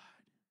of God.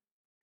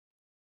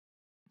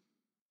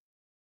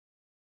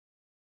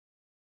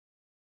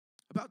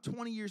 About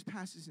 20 years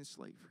passes in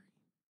slavery.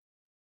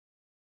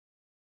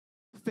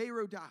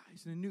 Pharaoh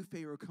dies, and a new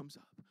Pharaoh comes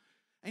up.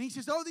 And he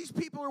says, oh, these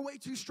people are way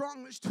too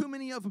strong. There's too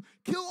many of them.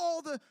 Kill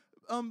all the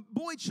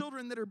boy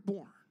children that are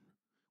born.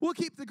 We'll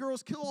keep the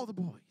girls, kill all the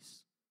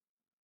boys.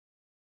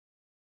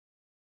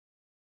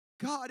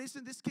 God,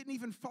 isn't this getting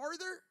even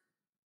farther?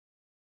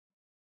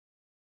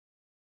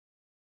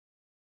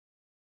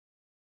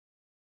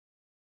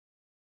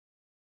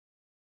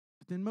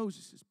 But then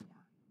Moses is born.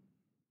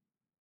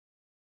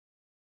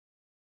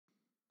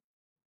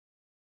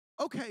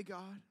 Okay,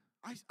 God,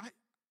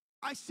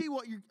 I see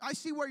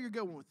where you're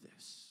going with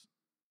this.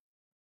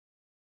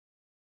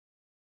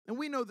 And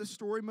we know the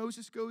story.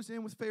 Moses goes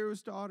in with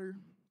Pharaoh's daughter.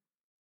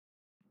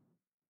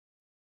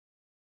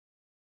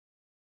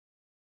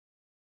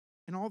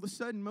 And all of a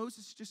sudden,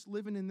 Moses is just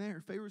living in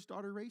there. Pharaoh's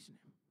daughter raising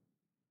him.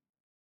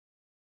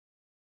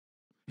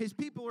 His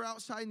people are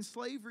outside in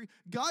slavery.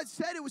 God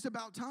said it was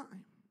about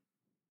time.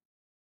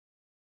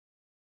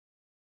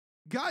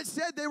 God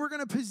said they were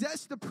going to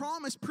possess the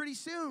promise pretty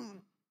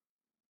soon.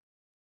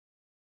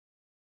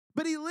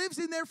 But he lives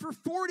in there for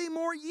 40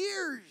 more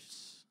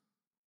years.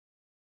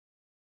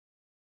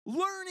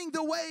 Learning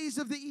the ways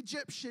of the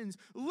Egyptians.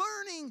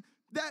 Learning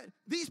that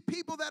these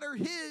people that are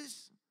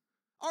his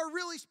are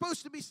really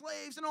supposed to be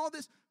slaves and all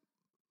this.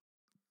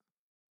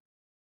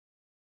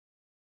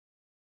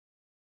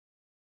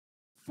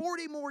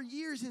 "40 more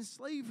years in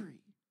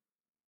slavery.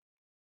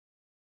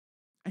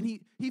 And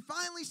he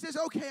finally says,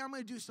 okay, I'm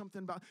going to do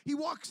something about it. He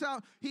walks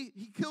out,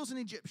 he kills an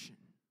Egyptian.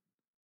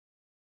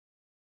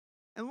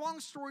 And long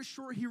story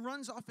short, he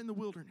runs off in the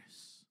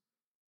wilderness.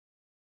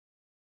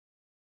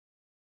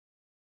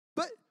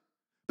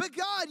 But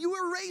God, you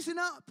were raising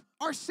up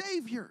our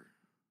Savior.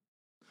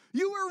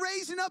 You were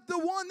raising up the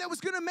one that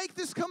was going to make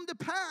this come to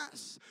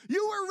pass.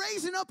 You were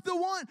raising up the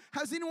one.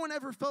 Has anyone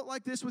ever felt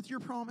like this with your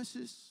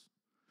promises?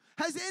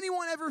 Has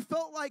anyone ever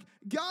felt like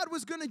God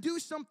was going to do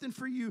something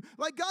for you?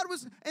 Like God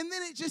was, and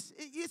then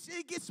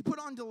it gets put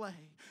on delay.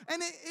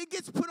 And it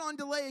gets put on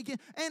delay again.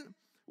 And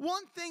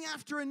one thing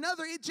after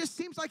another, it just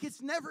seems like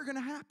it's never going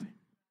to happen.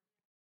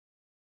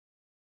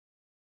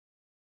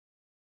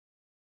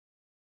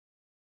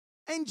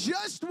 And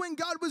just when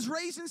God was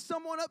raising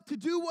someone up to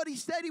do what he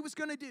said he was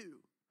going to do,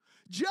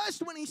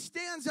 just when he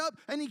stands up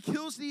and he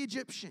kills the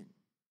Egyptian,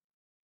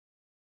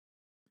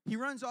 he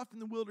runs off in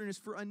the wilderness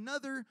for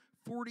another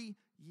 40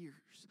 years.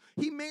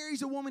 He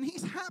marries a woman.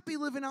 He's happy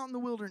living out in the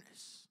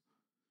wilderness.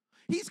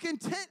 He's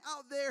content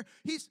out there.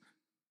 He's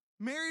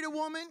married a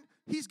woman.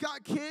 He's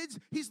got kids.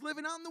 He's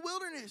living out in the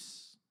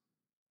wilderness.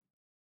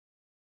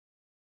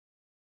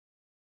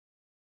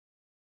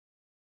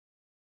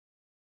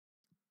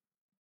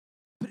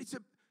 But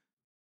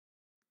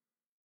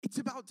it's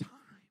about time.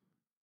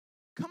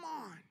 Come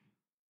on.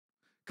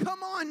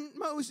 Come on,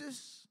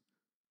 Moses.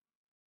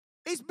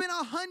 It's been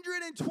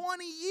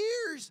 120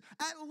 years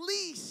at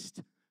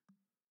least.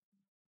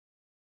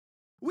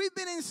 We've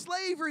been in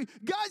slavery.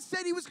 God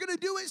said he was going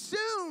to do it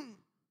soon.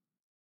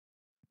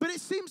 But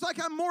it seems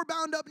like I'm more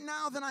bound up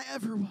now than I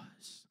ever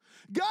was.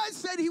 God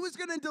said he was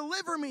going to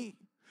deliver me.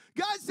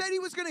 God said he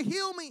was going to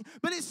heal me.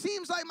 But it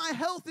seems like my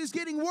health is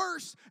getting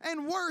worse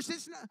and worse.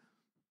 It's not.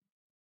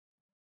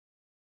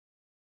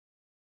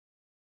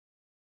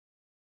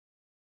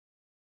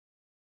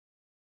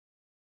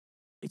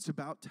 It's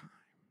about time.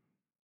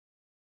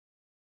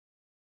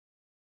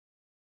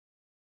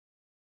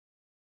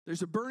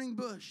 There's a burning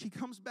bush. He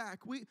comes back.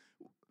 He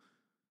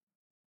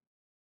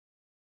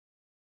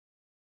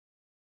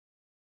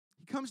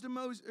comes to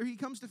Moses, or he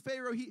comes to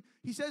Pharaoh. He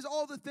says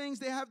all the things.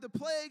 They have the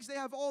plagues. They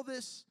have all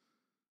this.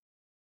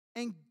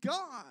 And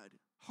God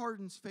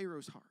hardens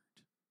Pharaoh's heart.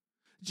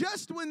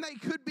 Just when they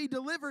could be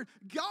delivered,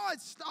 God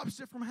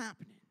stops it from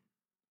happening.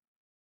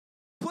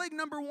 Plague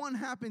number 1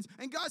 happens,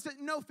 and God said,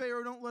 no,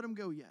 Pharaoh, don't let him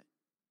go yet.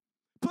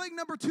 Plague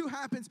number 2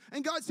 happens,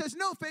 and God says,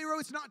 no, Pharaoh,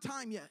 it's not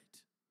time yet.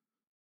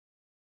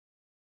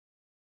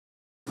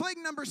 Plague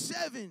number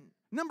 7,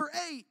 number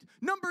 8,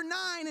 number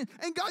 9,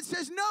 and God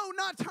says, no,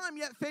 not time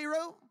yet,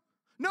 Pharaoh.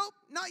 Nope,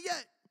 not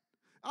yet.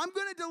 I'm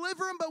going to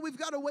deliver them, but we've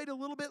got to wait a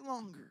little bit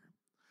longer.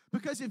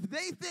 Because if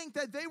they think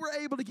that they were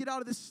able to get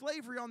out of this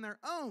slavery on their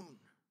own,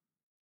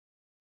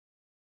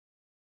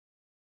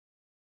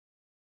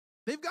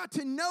 they've got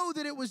to know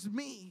that it was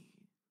me.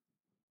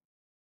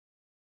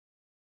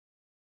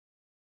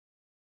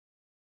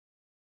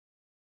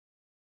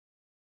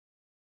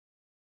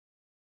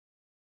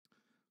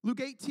 Luke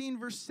 18,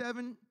 verse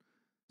 7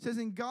 says,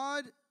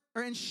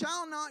 and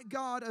shall not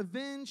God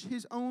avenge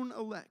his own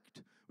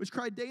elect, which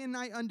cry day and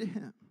night unto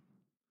him?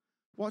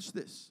 Watch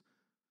this.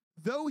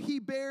 Though he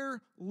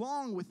bear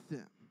long with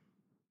them,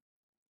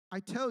 I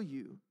tell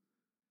you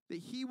that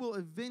he will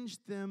avenge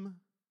them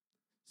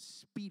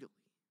speedily.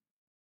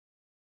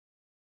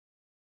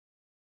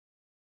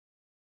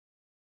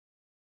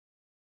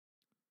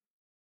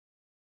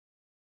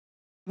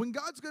 When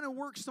God's going to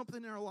work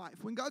something in our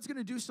life, when God's going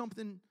to do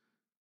something,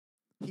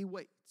 he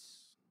waits.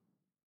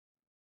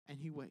 And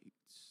he waits.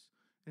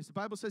 As the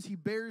Bible says, he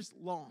bears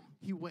long.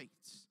 He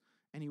waits.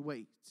 And he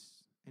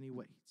waits. And he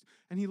waits.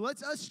 And he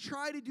lets us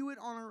try to do it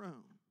on our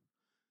own.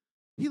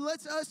 He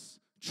lets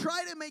us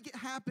try to make it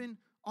happen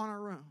on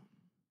our own.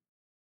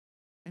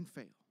 And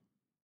fail.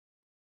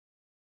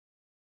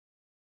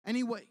 And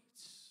he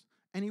waits.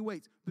 And he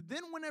waits. But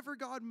then whenever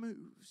God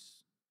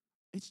moves,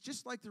 it's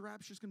just like the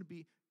rapture is going to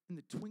be in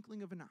the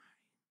twinkling of an eye.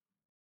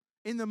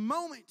 In the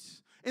moment,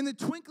 in the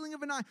twinkling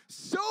of an eye,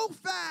 so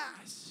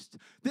fast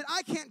that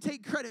I can't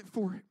take credit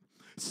for it.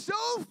 So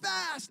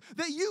fast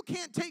that you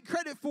can't take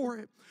credit for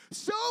it.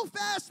 So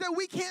fast that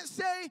we can't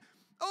say,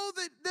 oh,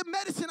 the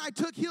medicine I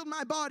took healed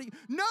my body.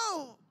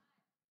 No.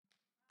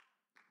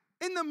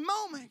 In the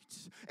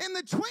moment, in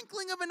the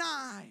twinkling of an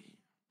eye.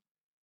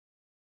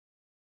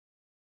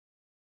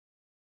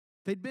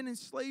 They'd been in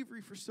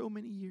slavery for so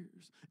many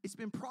years. It's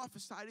been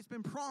prophesied. It's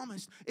been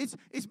promised. It's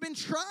been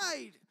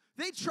tried.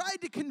 They tried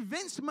to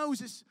convince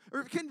Moses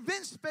or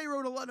convince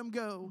Pharaoh to let him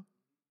go.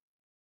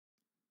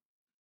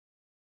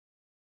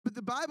 But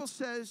the Bible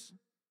says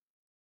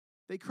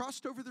they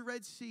crossed over the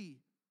Red Sea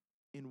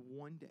in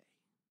one day.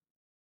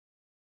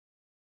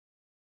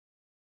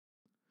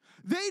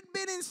 They'd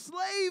been in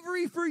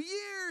slavery for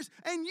years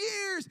and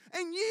years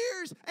and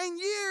years and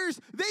years.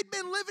 They'd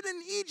been living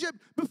in Egypt.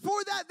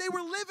 Before that, they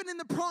were living in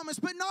the promise,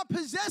 but not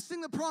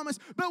possessing the promise.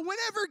 But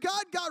whenever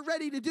God got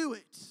ready to do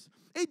it,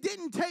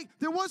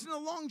 there wasn't a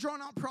long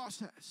drawn-out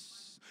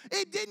process.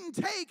 It didn't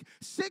take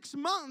 6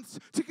 months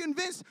to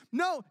convince.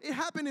 No, it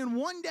happened in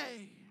one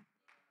day.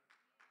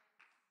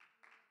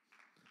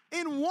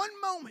 In one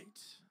moment.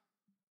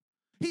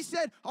 He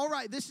said, all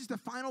right, this is the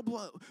final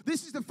blow.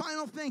 This is the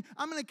final thing.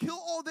 I'm going to kill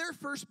all their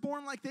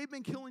firstborn like they've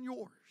been killing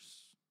yours.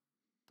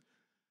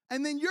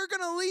 And then you're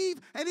going to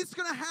leave, and it's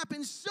going to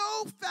happen so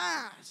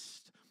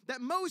fast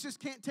that Moses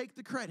can't take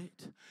the credit.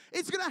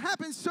 It's going to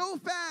happen so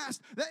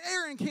fast that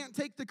Aaron can't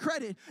take the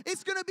credit.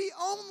 It's going to be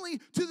only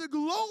to the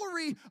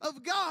glory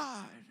of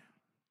God.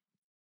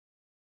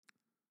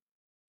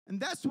 And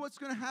that's what's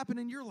going to happen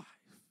in your life.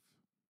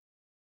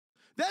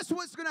 That's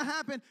what's going to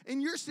happen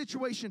in your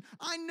situation.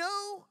 I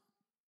know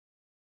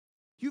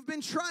you've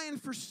been trying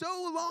for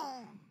so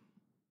long.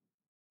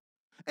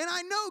 And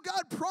I know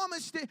God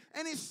promised it,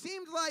 and it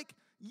seemed like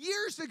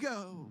years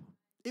ago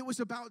it was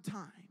about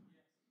time.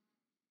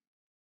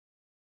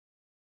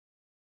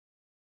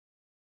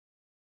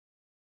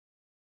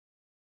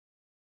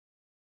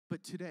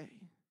 But today,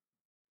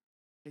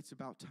 it's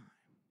about time.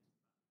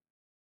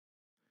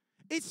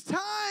 It's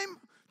time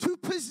to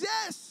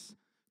possess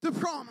the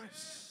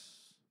promise.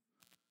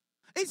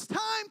 It's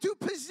time to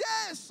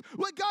possess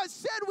what God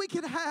said we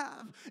could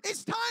have.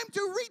 It's time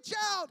to reach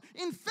out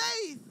in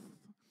faith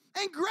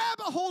and grab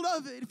a hold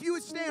of it. If you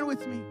would stand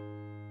with me.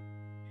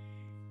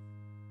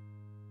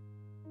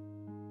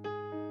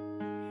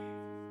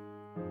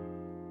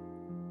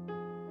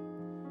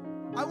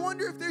 I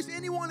wonder if there's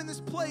anyone in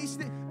this place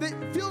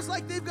that feels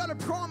like they've got a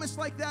promise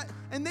like that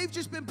and they've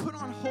just been put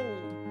on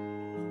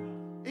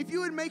hold. If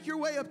you would make your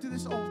way up to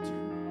this altar.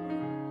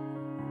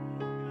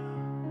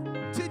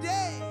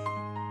 Today,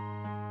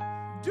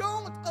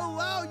 don't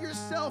allow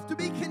yourself to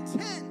be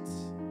content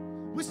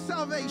with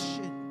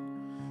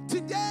salvation.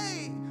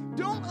 Today,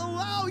 don't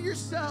allow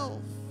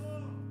yourself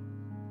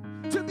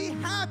to be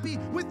happy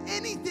with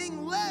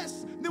anything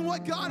less than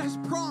what God has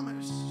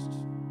promised.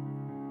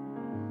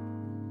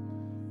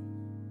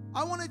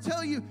 I want to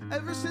tell you,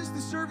 ever since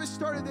the service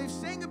started, they've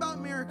sang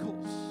about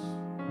miracles.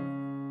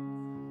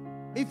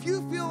 If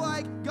you feel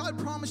like God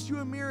promised you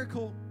a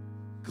miracle,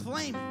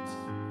 claim it.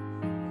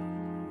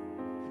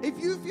 If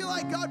you feel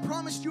like God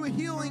promised you a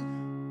healing,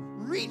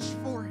 reach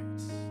for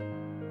it.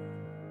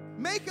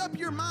 Make up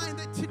your mind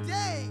that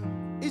today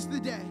is the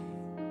day.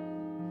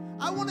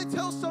 I want to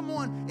tell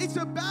someone, it's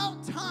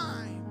about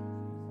time.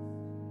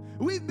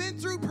 We've been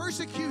through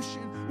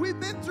persecution. We've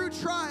been through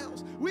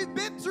trials. We've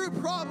been through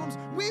problems.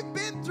 We've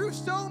been through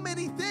so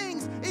many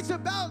things. It's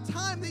about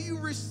time that you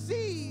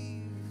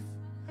receive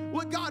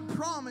what God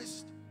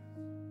promised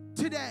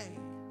today.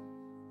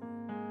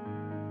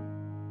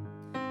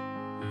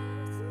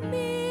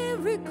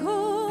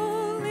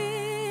 Miracle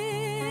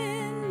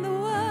in the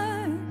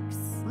works.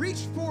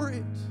 Reach for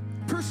it.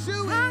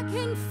 Pursue it. I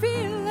can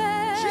feel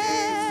it.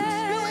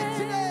 Jesus, do it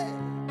today.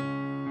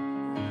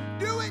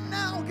 Do it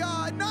now,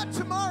 God. Not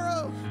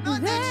tomorrow.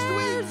 Not next week.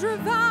 There's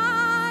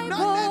revival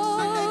Not next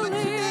Sunday, but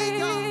today,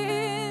 God.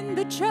 in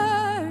the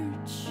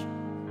church.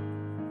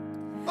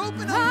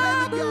 Open I up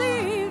heaven,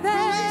 believe God. it.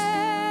 Release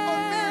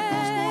our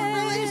miracles, Lord.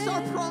 Release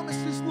our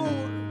promises,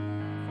 Lord.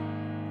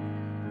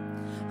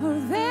 Oh,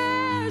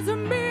 there's a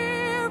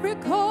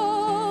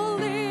miracle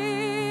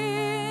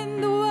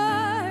in the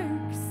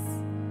works.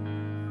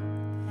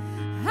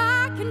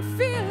 I can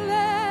feel it.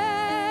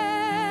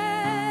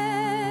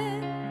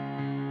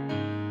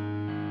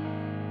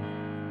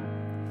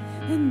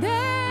 And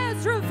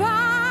there's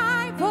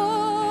revival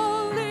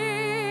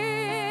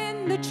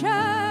in the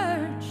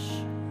church.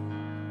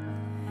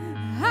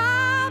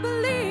 I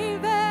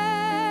believe it.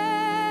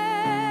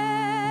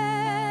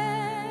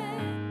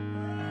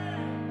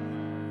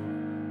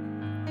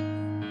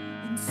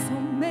 And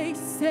some may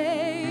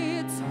say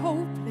it's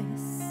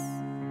hopeless.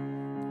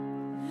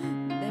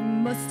 They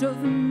must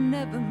have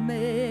never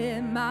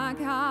met my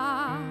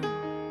God.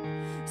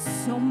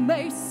 Some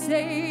may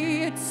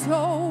say it's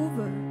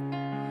over.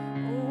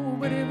 Oh,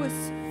 but it was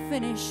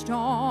finished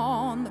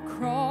on the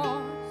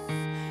cross.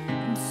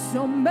 And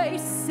some may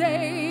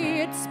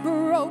say it's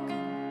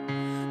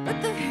broken,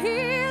 but the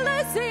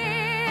healer's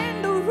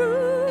in the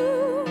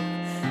room.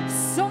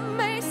 Some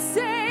may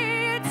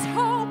say it's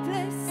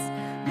hopeless,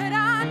 but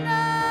I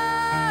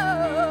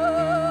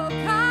know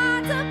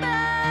God's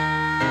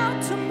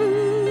about to move.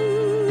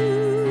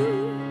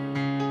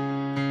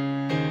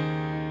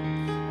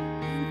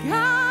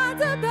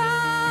 God's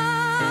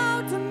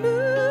about to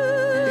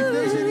move. If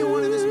there's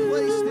anyone in this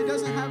place that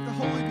doesn't have the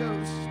Holy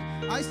Ghost,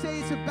 I say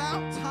it's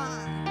about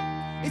time.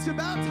 It's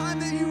about time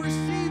that you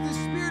receive the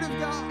Spirit of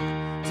God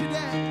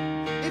today.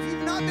 If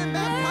you've not been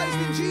baptized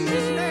in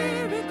Jesus'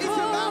 name, it's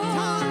about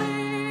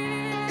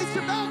time. It's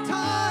about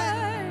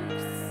time.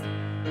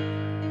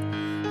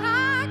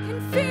 I can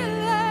feel it.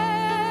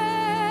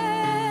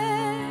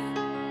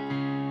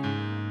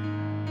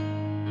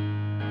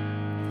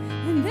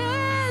 And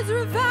there's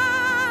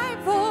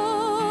revival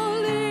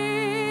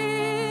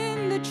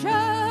in the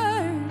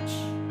church.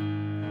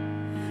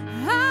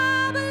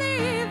 I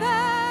believe it.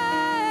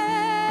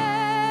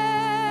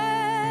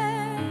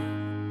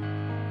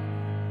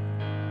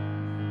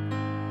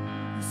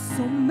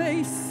 Some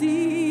may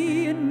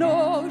see an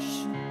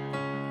ocean,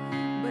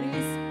 but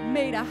He's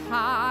made a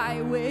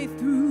highway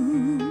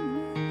through.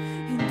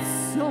 And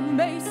some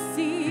may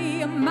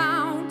see a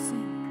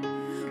mountain,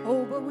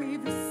 oh, but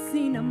we've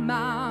seen a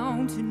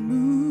mountain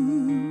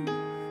move.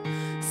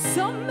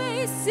 Some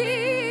may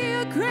see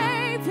a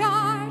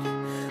graveyard,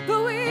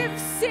 but we've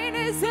seen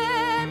His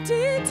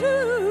empty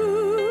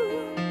tomb.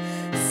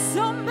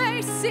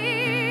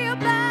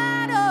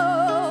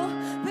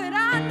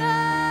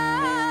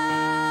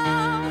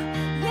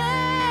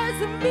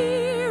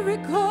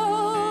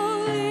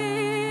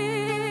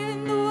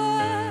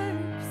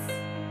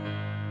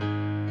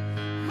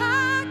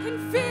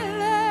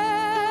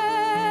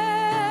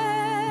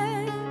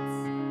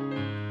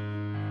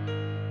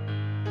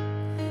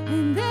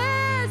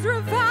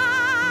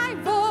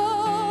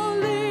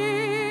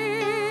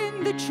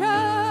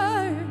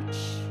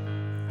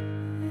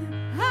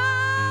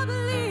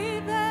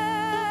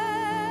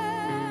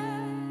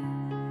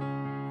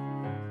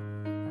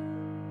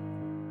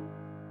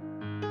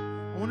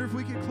 if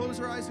we could close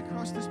our eyes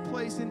across this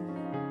place and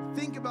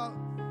think about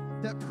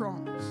that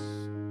promise.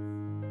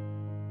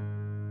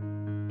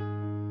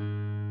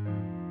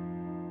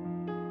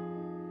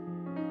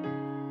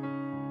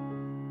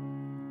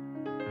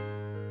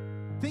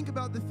 Think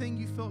about the thing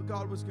you felt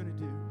God was going to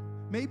do.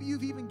 Maybe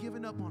you've even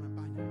given up on it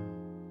by now.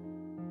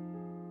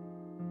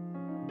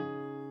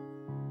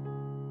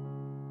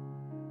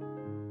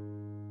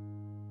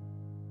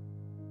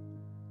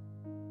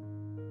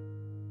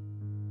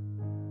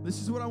 This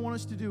is what I want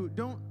us to do.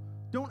 Don't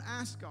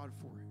ask God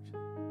for it.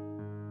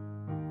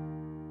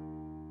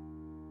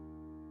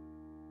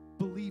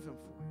 Believe Him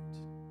for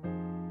it.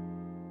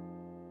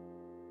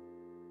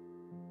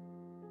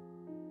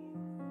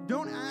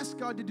 Don't ask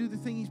God to do the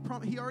thing He's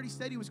promised. He already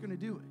said He was going to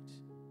do it.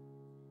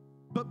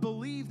 But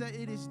believe that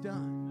it is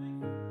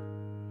done.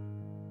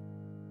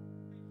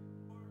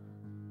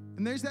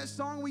 And there's that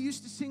song we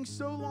used to sing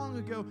so long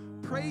ago,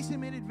 praise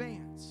Him in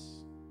advance.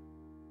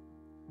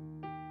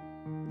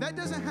 That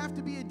doesn't have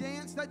to be a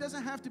dance. That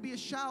doesn't have to be a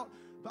shout.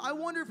 But I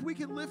wonder if we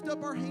could lift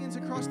up our hands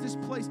across this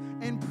place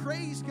and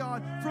praise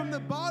God from the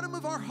bottom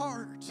of our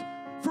heart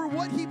for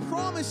what He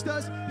promised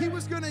us He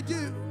was going to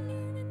do.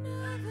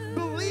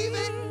 Believe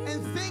it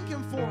and thank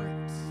Him for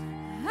it.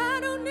 I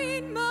don't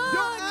need more.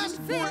 Don't ask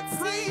for it.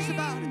 Praise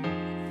about it.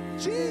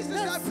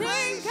 Jesus, I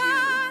praise You.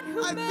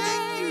 I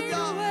thank You,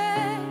 God.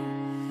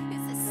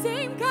 It's the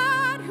same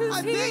God who's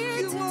I here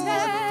thank You, Lord,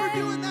 today. for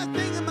doing that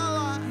thing in my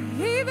life.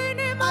 Even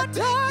in my I thank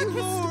You, darkest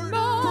Lord, for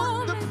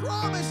moment, the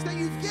promise that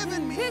You've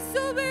given me. this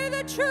will be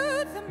the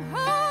truth I'm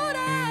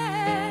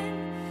holding.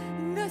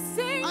 The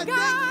same I God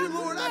thank You,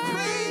 who Lord. I made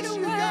praise a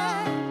You, way.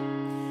 God.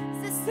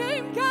 It's the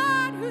same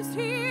God who's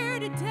here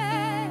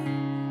today.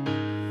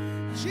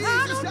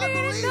 Jesus, I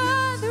believe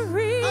another it. I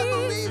reason,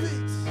 believe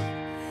it.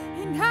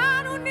 and I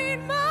don't need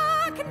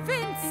more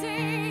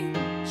convincing.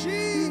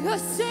 Jesus. The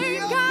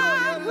same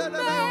God who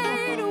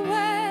made a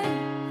way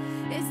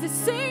is the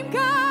same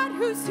God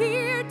who's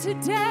here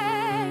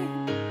today.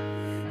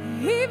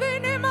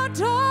 Even in my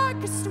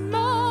darkest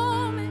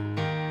moment,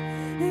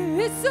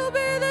 this will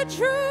be the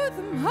truth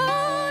I'm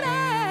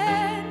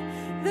holding.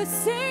 The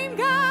same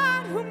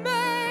God who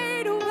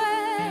made a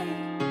way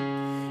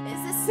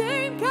is the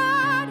same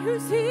God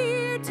who's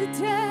here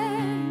today.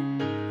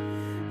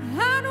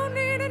 I don't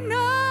need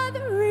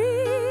another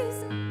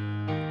reason,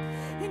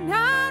 and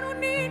I don't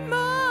need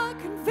more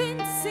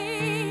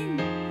convincing.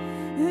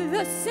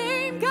 The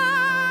same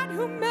God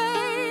who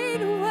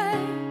made a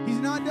way, He's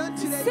not done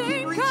the today. Keep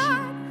same reaching.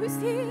 God who's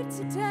here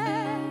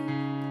today.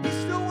 He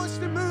still wants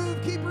to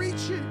move. Keep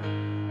reaching.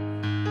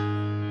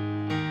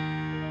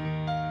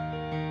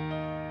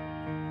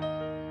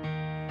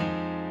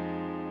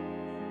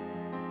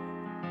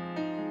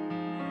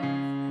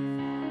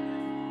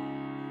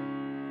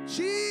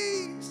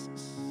 Jesus.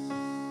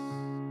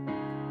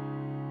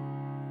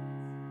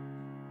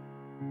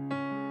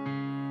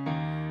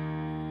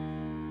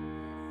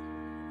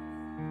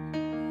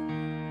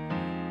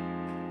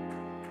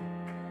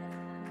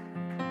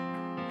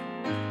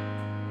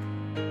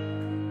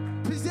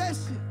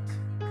 Possess it.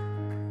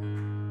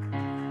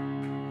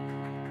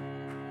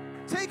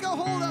 Take a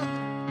hold of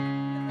it.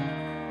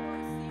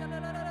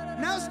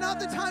 Now's not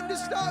the time to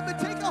stop, but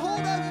take a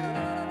hold of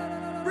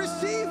it.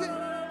 Receive it.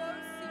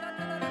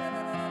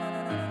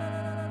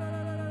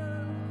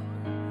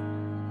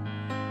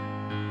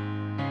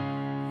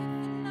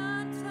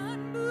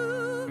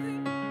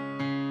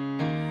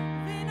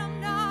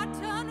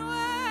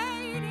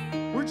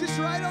 We're just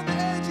right on the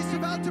edge. It's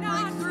about to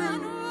break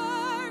through.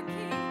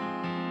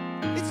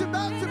 It's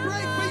about to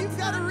break, but you've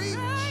got to reach.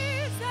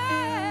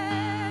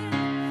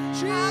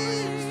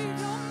 Jesus.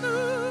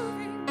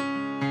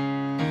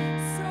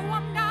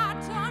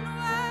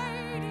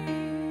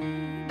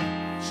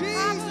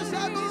 Jesus,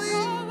 I believe.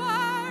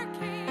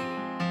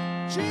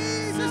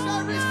 Jesus,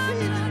 I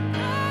receive it.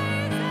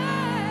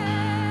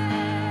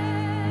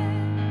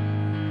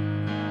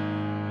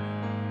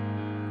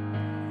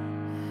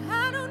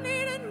 I don't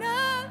need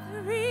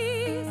another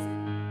reason.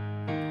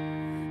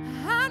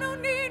 I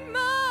don't need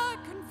more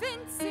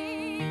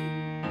convincing.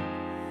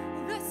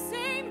 The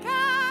same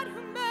God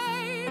who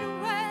made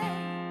a way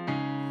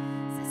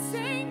is the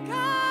same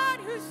God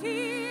who's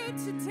here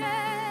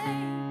today.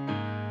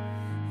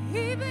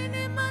 Even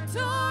in my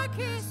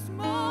darkest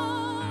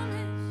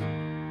moments,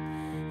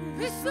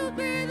 this will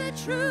be the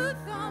truth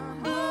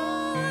I'm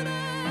holding.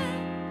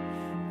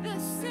 The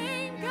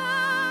same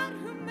God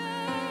who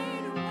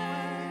made a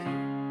way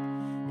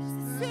is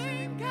the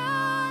same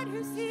God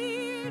who's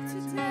here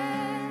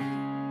today.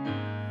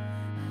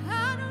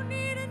 I don't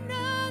need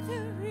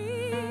another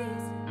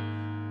reason,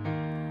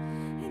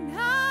 and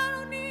I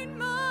don't need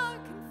more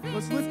convincing.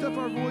 Let's lift up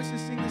our voices,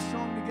 sing this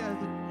song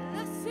together.